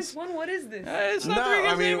on 3 us. against 1? What is this? It's not No, three I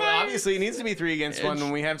against mean, anybody. obviously it needs to be 3 against 1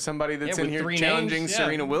 when we have somebody that's Yeah, in with here 3 challenging names, yeah.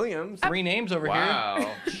 Serena Williams. 3 names over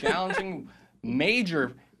Wow. here. Challenging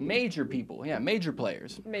major people. Yeah, major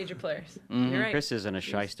players. Major players. Mm-hmm. You're right. Chris isn't a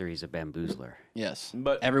shyster, he's a bamboozler. Yes.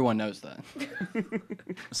 But- everyone knows that.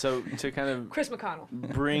 So to kind of Chris McConnell.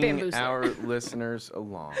 bring Bamboozler. our listeners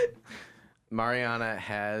along, Mariana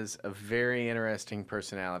has a very interesting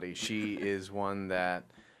personality. She is one that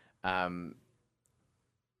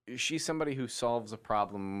she's somebody who solves a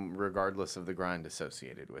problem regardless of the grind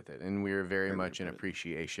associated with it, and we're very much in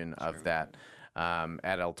appreciation of that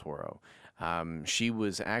at El Toro. She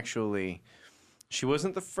wasn't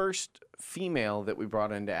the first female that we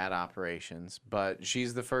brought into ad operations, but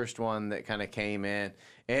she's the first one that kind of came in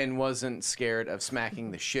and wasn't scared of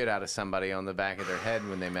smacking the shit out of somebody on the back of their head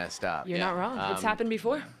when they messed up. You're not wrong. It's happened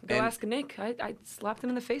before. Go ask Nick. I slapped him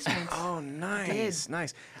in the face once. Oh, nice,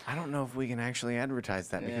 nice. I don't know if we can actually advertise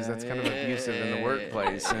that because that's kind of abusive in the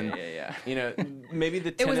workplace. And you know, maybe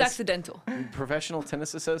the it was accidental. Professional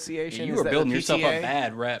Tennis Association. You were building yourself a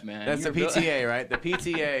bad rep, man. That's the PTA, right? The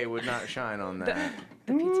PTA would not shine on that.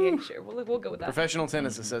 The PTA, sure. We'll go with that. Professional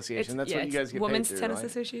Tennis Association. That's what you guys get Women's paid through, Tennis right?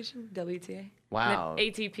 Association, WTA. Wow. And then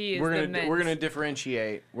ATP is we're the gonna men's. we're gonna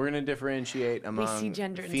differentiate. We're gonna differentiate among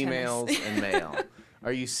gender in females tennis. and male.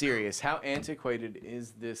 Are you serious? How antiquated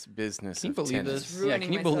is this business Can you of believe tennis? this? Yeah,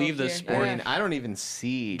 can you believe this here. sport? I mean, I don't even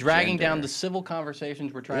see Dragging gender. down the civil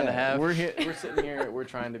conversations we're trying to have. We're sitting here. We're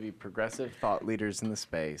trying to be progressive thought leaders in the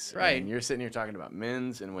space. Right. And you're sitting here talking about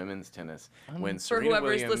men's and women's tennis. When For Serena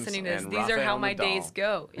whoever is Williams listening to this, and these are how Rafael my Nadal- days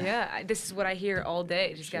go. Yeah, this is what I hear all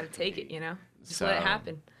day. Just got to take it, you know? Just let it So-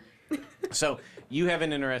 happen. So you have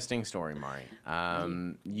an interesting story, Mari.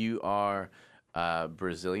 You are a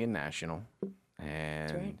Brazilian national,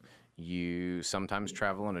 and right. you sometimes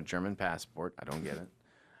travel on a German passport. I don't get it.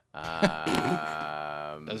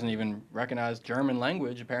 Doesn't even recognize German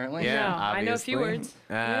language, apparently. Yeah, No, I know a few obviously.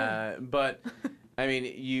 words. But I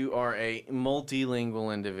mean, you are a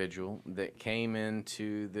multilingual individual that came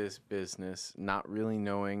into this business not really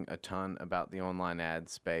knowing a ton about the online ad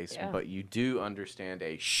space, Yeah. but you do understand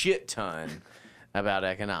a shit ton about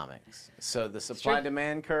economics. So the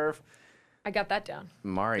supply-demand curve, I got that down.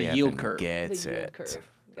 Mari The yield effing curve. gets The yield it. curve.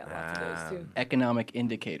 Got lots of those too. Economic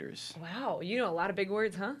indicators. Wow, you know a lot of big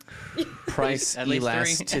words, huh? Price At least three.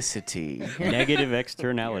 elasticity. Negative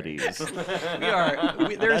externalities. There's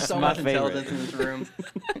so my much favorite. intelligence in this room.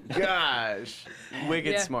 Gosh,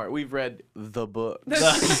 wicked Yeah. smart. We've read the book.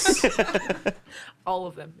 All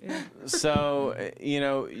of them. Yeah. So, you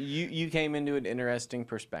know, you came into an interesting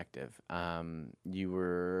perspective. You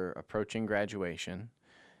were approaching graduation.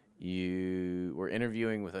 You were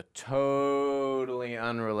interviewing with a totally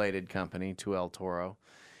unrelated company to El Toro.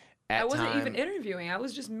 I wasn't even interviewing. I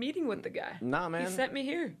was just meeting with the guy. Nah, man. He sent me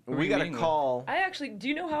here. We got a meeting with? call. Do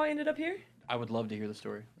you know how I ended up here? I would love to hear the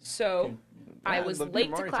story. So, I I'd was love to hear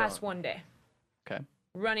late to Mari class tell it. one day, Okay.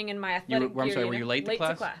 running in my You athletic were, I'm gear. sorry, you were know? you late to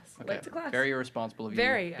class? Okay. Late to class. Very irresponsible of you.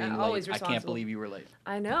 Very, being always late. I can't responsible. believe you were late.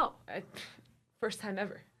 I know. First time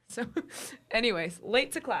ever. So, anyways,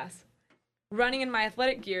 late to class, running in my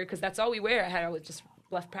athletic gear because that's all we wear. I was just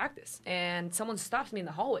left practice, and someone stops me in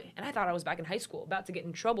the hallway, and I thought I was back in high school, about to get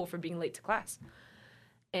in trouble for being late to class.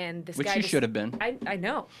 And this Which guy you just- should have been. I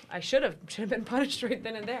know. I should have been punished right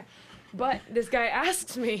then and there. But this guy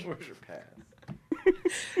asks me Where's your pad?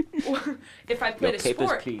 if I played a papers,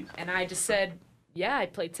 sport, please. and I just said, "Yeah, I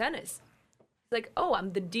play tennis." He's like, "Oh,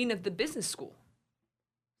 I'm the dean of the business school."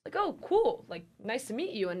 Like, "Oh, cool. Like, nice to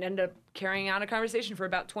meet you." And ended up carrying on a conversation for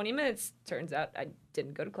about 20 minutes. Turns out I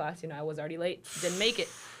didn't go to class. You know, I was already late. Didn't make it.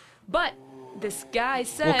 But this guy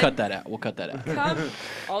said, We'll cut that out. We'll cut that out. "Come."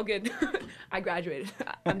 All good. I graduated.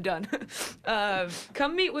 I'm done.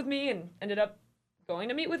 Come meet with me, and ended up going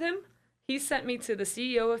to meet with him. He sent me to the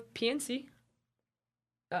CEO of PNC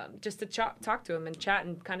just to talk to him and chat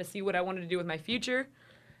and kind of see what I wanted to do with my future.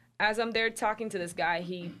 As I'm there talking to this guy,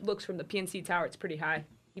 he looks from the PNC tower. It's pretty high.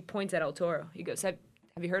 He points at El Toro. He goes, have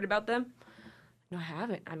you heard about them? No, I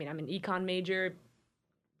haven't. I mean, I'm an econ major,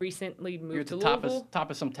 recently moved You're at to the Louisville.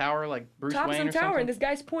 top of some tower like Bruce Top of Wayne some or tower, something? and this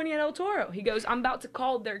guy's pointing at El Toro. He goes, I'm about to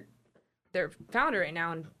call their founder right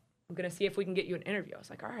now, and I'm going to see if we can get you an interview. I was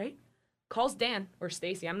like, all right. Calls Dan or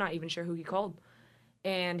Stacy. I'm not even sure who he called.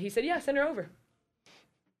 And he said, yeah, send her over.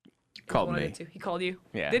 Called One of me. the two. He called you.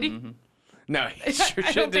 Yeah. Did he? Mm-hmm. No, he sure I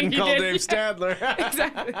shit don't think didn't he call did. Dave Stadler.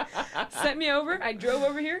 Exactly. Sent me over. I drove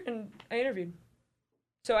over here and I interviewed.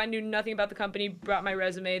 So I knew nothing about the company, brought my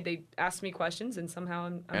resume. They asked me questions, and somehow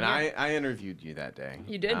I'm And here. I interviewed you that day.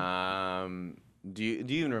 You did. Do you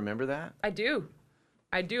even remember that? I do.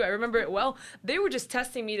 I remember it well. They were just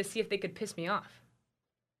testing me to see if they could piss me off.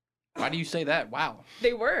 Why do you say that? Wow.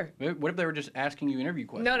 They were. What if they were just asking you interview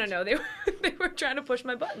questions? No. They were trying to push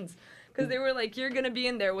my buttons because they were like, "You're gonna be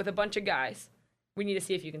in there with a bunch of guys. We need to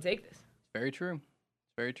see if you can take this." Very true.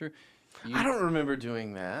 Very true. I don't remember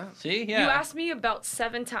doing that. See? Yeah. You asked me about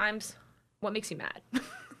 7 times, "What makes you mad?"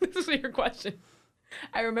 This is your question.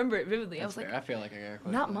 I remember it vividly. I was That's like, fair. I feel like I got a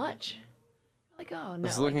question. "Not much." Like, oh no. I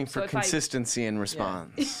was looking Like, for so if consistency in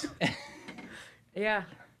response. Yeah.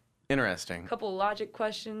 Interesting. A couple of logic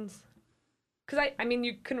questions. Because I mean,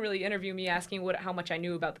 you couldn't really interview me asking how much I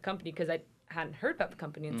knew about the company because I hadn't heard about the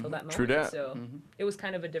company until that moment. True dat. So it was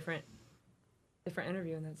kind of a different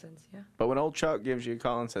interview in that sense. Yeah. But when old Chuck gives you a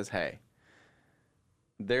call and says, "Hey,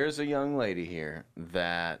 there's a young lady here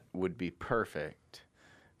that would be perfect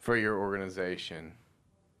for your organization.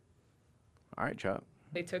 All right, Chuck.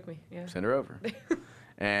 They took me. Yeah. Send her over.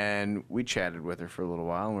 And we chatted with her for a little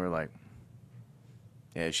while, and we were like,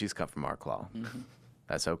 yeah, she's cut from our claw.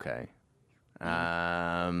 That's okay.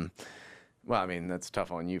 Well, I mean, that's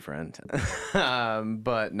tough on you, friend.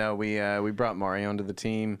 But no, we brought Mari onto the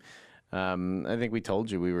team. I think we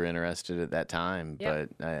told you we were interested at that time, Yep.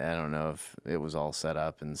 but I don't know if it was all set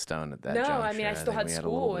up in stone at that No, juncture. I mean, I still think had we had a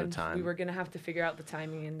little school, bit of and time. we were gonna have to figure out the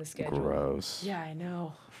timing and the schedule. Gross. Yeah, I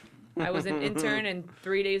know. I was an intern, and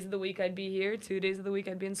 3 days of the week I'd be here, 2 days of the week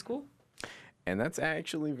I'd be in school. And that's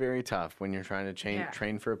actually very tough when you're trying to Yeah.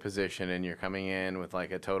 train for a position and you're coming in with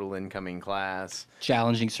like a total incoming class.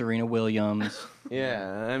 Challenging Serena Williams.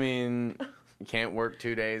 Yeah, I mean, you can't work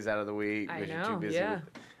 2 days out of the week I because you're know, too busy yeah.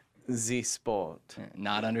 with the sport.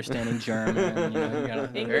 Not understanding German. You gotta,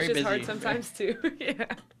 English very is busy. hard sometimes too. Yeah.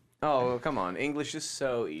 Oh, come on. English is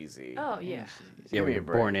so easy. Oh yeah. Give me a we're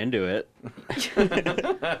break. born into it.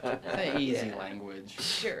 An easy language.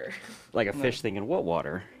 Sure. Like a fish thinking, what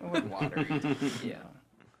water? With water. Yeah.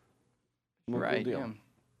 Well, cool Right. deal.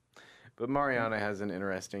 Yeah. But Mariana has an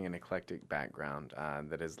interesting and eclectic background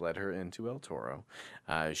that has led her into El Toro.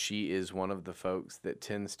 She is one of the folks that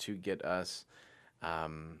tends to get us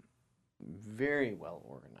very well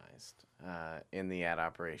organized in the ad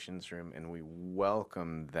operations room, and we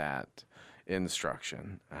welcome that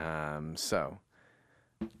instruction. So,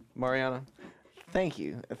 Mariana, thank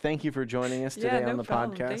you. Thank you for joining us today Yeah, on no the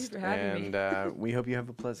problem. podcast. Thank you for having me. And we hope you have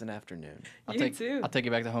a pleasant afternoon. You too. I'll take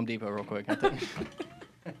you back to Home Depot real quick.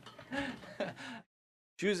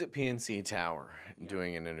 She was at PNC Tower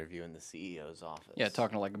doing an interview in the CEO's office. Yeah,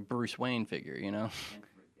 talking like a Bruce Wayne figure, you know?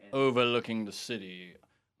 Overlooking the city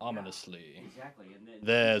ominously. Exactly. And then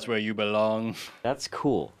There's where you belong. that's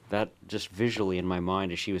cool. That just visually in my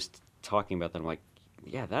mind as she was talking about that, I'm like,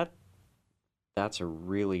 yeah, that's a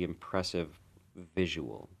really impressive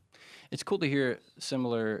visual. It's cool to hear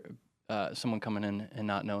similar, someone coming in and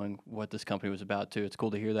not knowing what this company was about, too. It's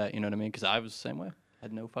cool to hear that, you know what I mean? Because I was the same way. I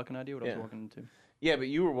had no fucking idea what I was Yeah. walking into. Yeah, but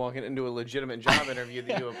you were walking into a legitimate job interview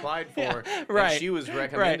that you applied for. right, And she was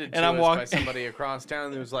recommended and to I'm us by walk- somebody across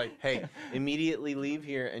town who was like, hey, immediately leave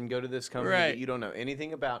here and go to this company Right. that you don't know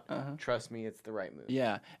anything about. Uh-huh. Trust me, it's the right move.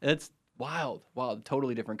 Yeah, it's wild.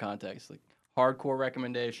 Totally different context. Like hardcore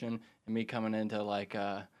recommendation, and me coming into like,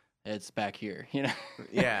 it's back here, you know?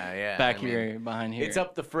 Yeah. back I mean, here, behind here. It's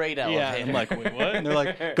up the freight Yeah, elevator. I'm like, wait, what? And they're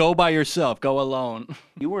like, go by yourself, go alone.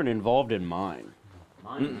 You weren't involved in mine.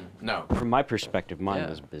 No. From my perspective, mine Yeah.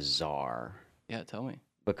 was bizarre Yeah, tell me.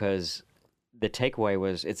 because the takeaway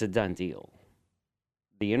was it's a done deal.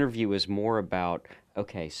 The interview was more about,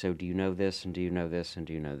 okay, so do you know this and do you know this and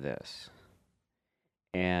do you know this?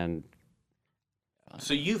 And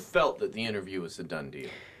So you felt that the interview was a done deal.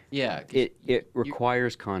 Yeah, it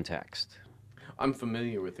requires context. I'm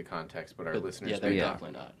familiar with the context, but our listeners yeah, they're may not.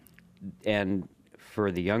 definitely not. And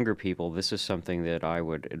for the younger people, this is something that I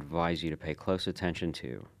would advise you to pay close attention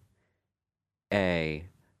to. A,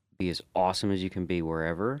 be as awesome as you can be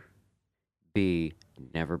wherever. B,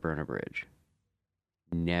 never burn a bridge.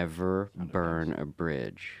 Never burn a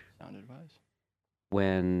bridge. Sound advice.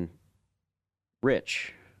 When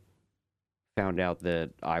Rich found out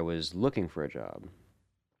that I was looking for a job,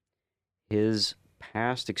 his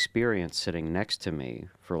past experience sitting next to me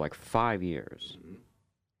for like 5 years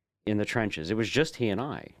in the trenches, it was just he and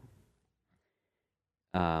I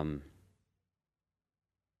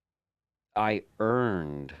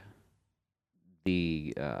earned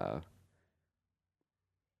the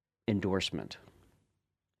endorsement,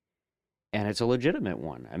 and it's a legitimate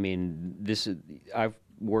one. I mean, I've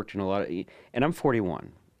worked in a lot of, and I'm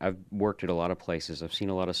 41. I've worked at a lot of places. I've seen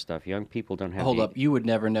a lot of stuff. Young people don't have. Hold up, you would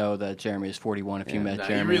never know that Jeremy is 41 if you met no, you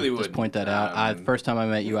Jeremy. really Just wouldn't. point that out. First time I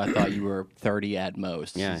met you, I thought you were 30 at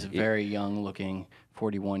most. Yeah, He's a very young-looking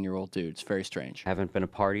 41-year-old dude. It's very strange. Haven't been a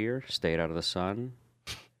partier. Stayed out of the sun.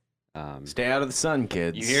 Stay out of the sun,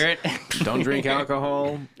 kids. You hear it? Don't drink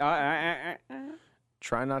alcohol.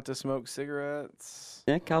 Try not to smoke cigarettes.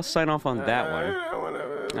 Nick, I'll sign off on that one.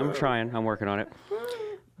 I'm trying. I'm working on it.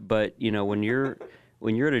 But you know, when you're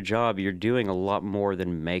at a job, you're doing a lot more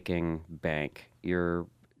than making bank. You're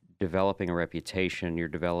developing a reputation. You're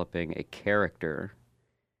developing a character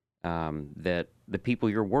that the people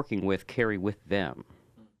you're working with carry with them.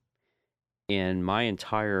 In my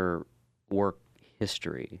entire work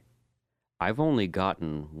history, I've only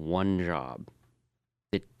gotten one job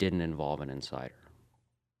that didn't involve an insider.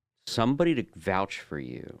 Somebody to vouch for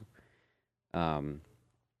you. I'm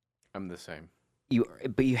the same.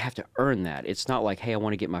 but you have to earn that. It's not like, hey, I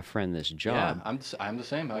want to get my friend this job. Yeah, I'm the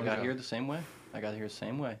same. I got here the same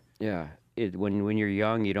way. Yeah. When you're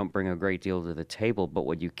young, you don't bring a great deal to the table, but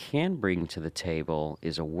what you can bring to the table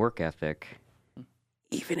is a work ethic,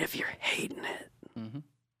 even if you're hating it. Mm-hmm.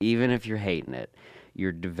 Even if you're hating it,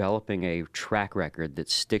 you're developing a track record that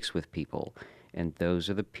sticks with people, and those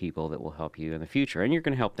are the people that will help you in the future, and you're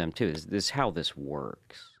going to help them too. This is how this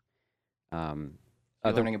works.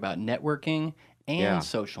 Learning about networking and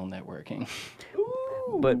social networking.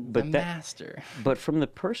 Ooh, but master. But from the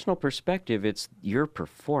personal perspective, it's your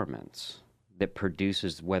performance that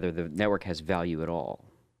produces whether the network has value at all.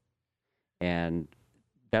 And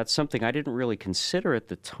that's something I didn't really consider at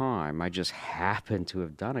the time. I just happened to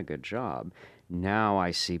have done a good job. Now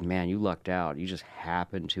I see, man, you lucked out. You just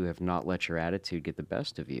happened to have not let your attitude get the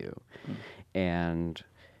best of you. And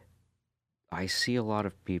I see a lot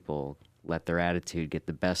of people let their attitude get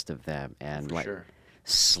the best of them and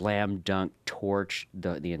slam dunk, torch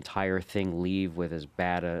the entire thing, leave with as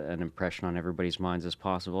bad an impression on everybody's minds as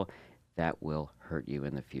possible. That will hurt you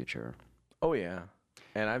in the future. Oh, yeah.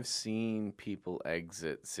 And I've seen people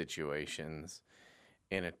exit situations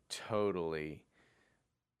in a totally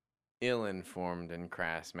ill-informed and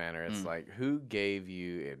crass manner. It's like, who gave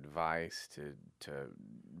you advice to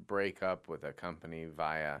break up with a company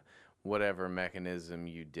via whatever mechanism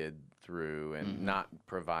you did through and not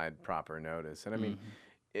provide proper notice? And I mean,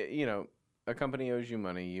 a company owes you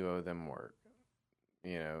money, you owe them work.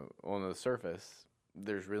 On the surface,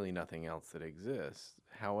 there's really nothing else that exists.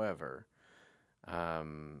 However,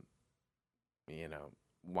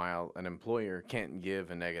 while an employer can't give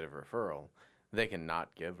a negative referral, they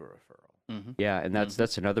cannot give a referral. Yeah, and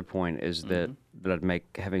that's another point is that I'd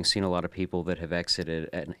make, having seen a lot of people that have exited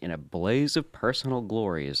in a blaze of personal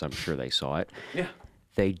glory, as I'm sure they saw it. Yeah.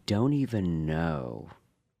 They don't even know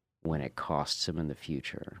when it costs them in the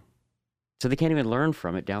future. So they can't even learn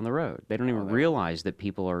from it down the road. They don't even realize that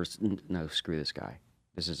people are, no, screw this guy.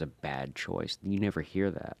 This is a bad choice. You never hear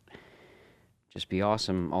that. Just be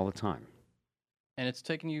awesome all the time. And it's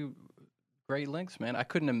taken you great lengths, man. I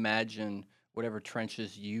couldn't imagine whatever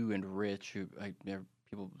trenches you and Rich,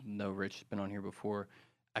 people know Rich has been on here before.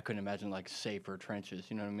 I couldn't imagine like safer trenches.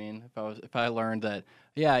 You know what I mean? If I learned that,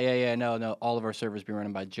 no, all of our servers be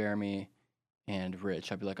running by Jeremy and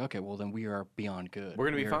Rich, I'd be like, okay, well then we are beyond good. We're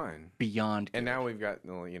gonna be fine. Beyond good. And now we've got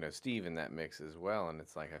Steve in that mix as well, and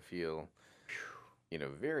it's like I feel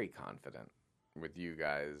very confident with you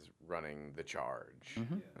guys running the charge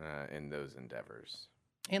in those endeavors.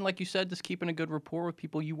 And like you said, just keeping a good rapport with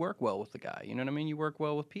people. You work well with the guy. You know what I mean? You work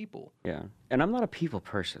well with people. Yeah. And I'm not a people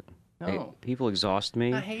person. No. People exhaust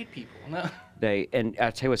me. I hate people. No. And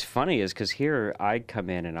I tell you what's funny is because here I'd come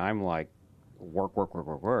in and I'm like,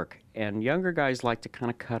 work. And younger guys like to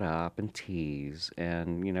kind of cut up and tease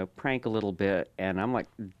and, prank a little bit. And I'm like,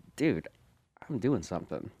 dude, I'm doing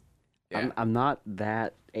something. Yeah. I'm not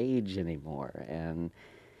that age anymore. And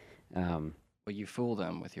well, you fool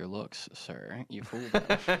them with your looks, sir. You fool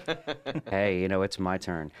them. Hey, it's my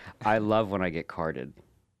turn. I love when I get carded.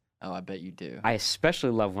 Oh, I bet you do. I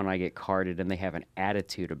especially love when I get carded and they have an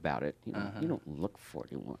attitude about it. You don't look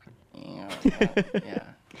 41. Yeah.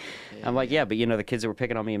 I'm like, yeah, but the kids that were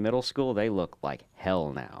picking on me in middle school, they look like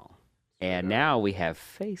hell now. And now we have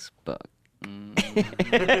Facebook.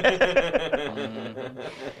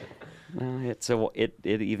 No, it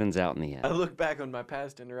evens out in the end. I look back on my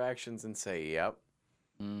past interactions and say, yep,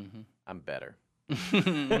 I'm better.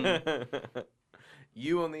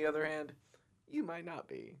 You, on the other hand, you might not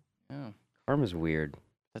be. Yeah. Karma's weird.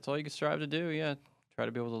 That's all you can strive to do, yeah. Try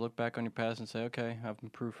to be able to look back on your past and say, okay, I've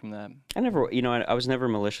improved from that. I was never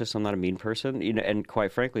malicious. I'm not a mean person. And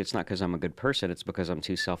quite frankly, it's not because I'm a good person. It's because I'm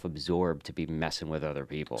too self-absorbed to be messing with other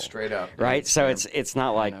people. Straight up. Right? So it's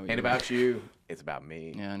not like... Ain't about you. It's about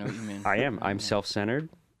me. Yeah, I know what you mean. I am. I'm self-centered.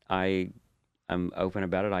 I'm open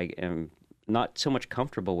about it. I am not so much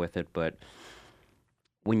comfortable with it, but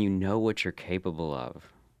when you know what you're capable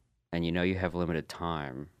of and you have limited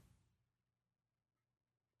time...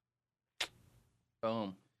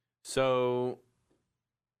 Boom. So,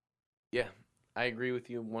 yeah, I agree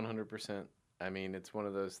with you 100%. I mean, it's one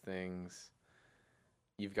of those things.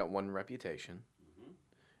 You've got one reputation.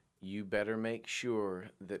 You better make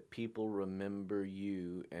sure that people remember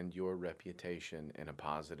you and your reputation in a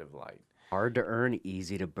positive light. Hard to earn,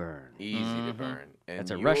 easy to burn. Easy to burn. And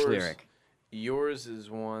that's a Rush lyric. Yours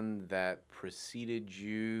is one that preceded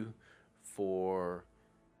you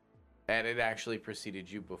and it actually preceded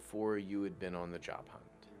you before you had been on the job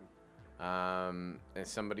hunt. As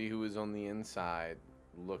somebody who was on the inside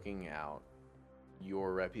looking out,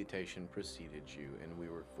 your reputation preceded you, and we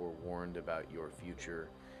were forewarned about your future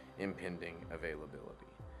impending availability.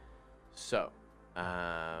 So,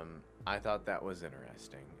 I thought that was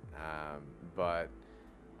interesting. But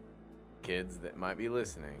kids that might be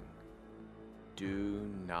listening, do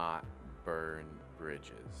not burn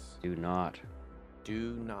bridges. Do not.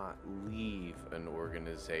 Do not leave an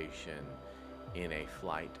organization in a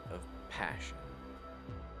flight of passion.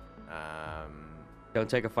 Don't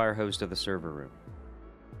take a fire hose to the server room.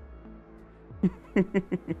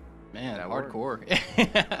 Man, That hardcore.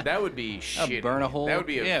 That would be shitty. burn a hole. That would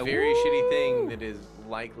be a very shitty thing that is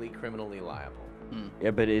likely criminally liable.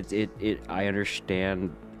 Yeah, but I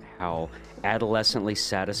understand how adolescently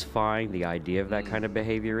satisfying the idea of that kind of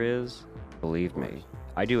behavior is. Believe me.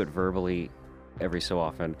 I do it verbally every so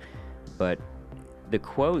often, but the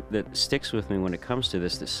quote that sticks with me when it comes to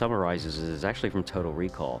this that summarizes it is actually from Total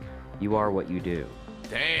Recall. You are what you do.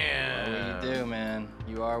 Damn. You are what you do, man.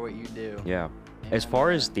 You are what you do. Yeah. As far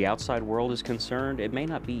as the outside world is concerned, it may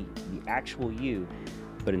not be the actual you,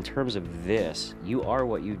 but in terms of this, you are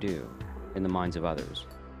what you do in the minds of others.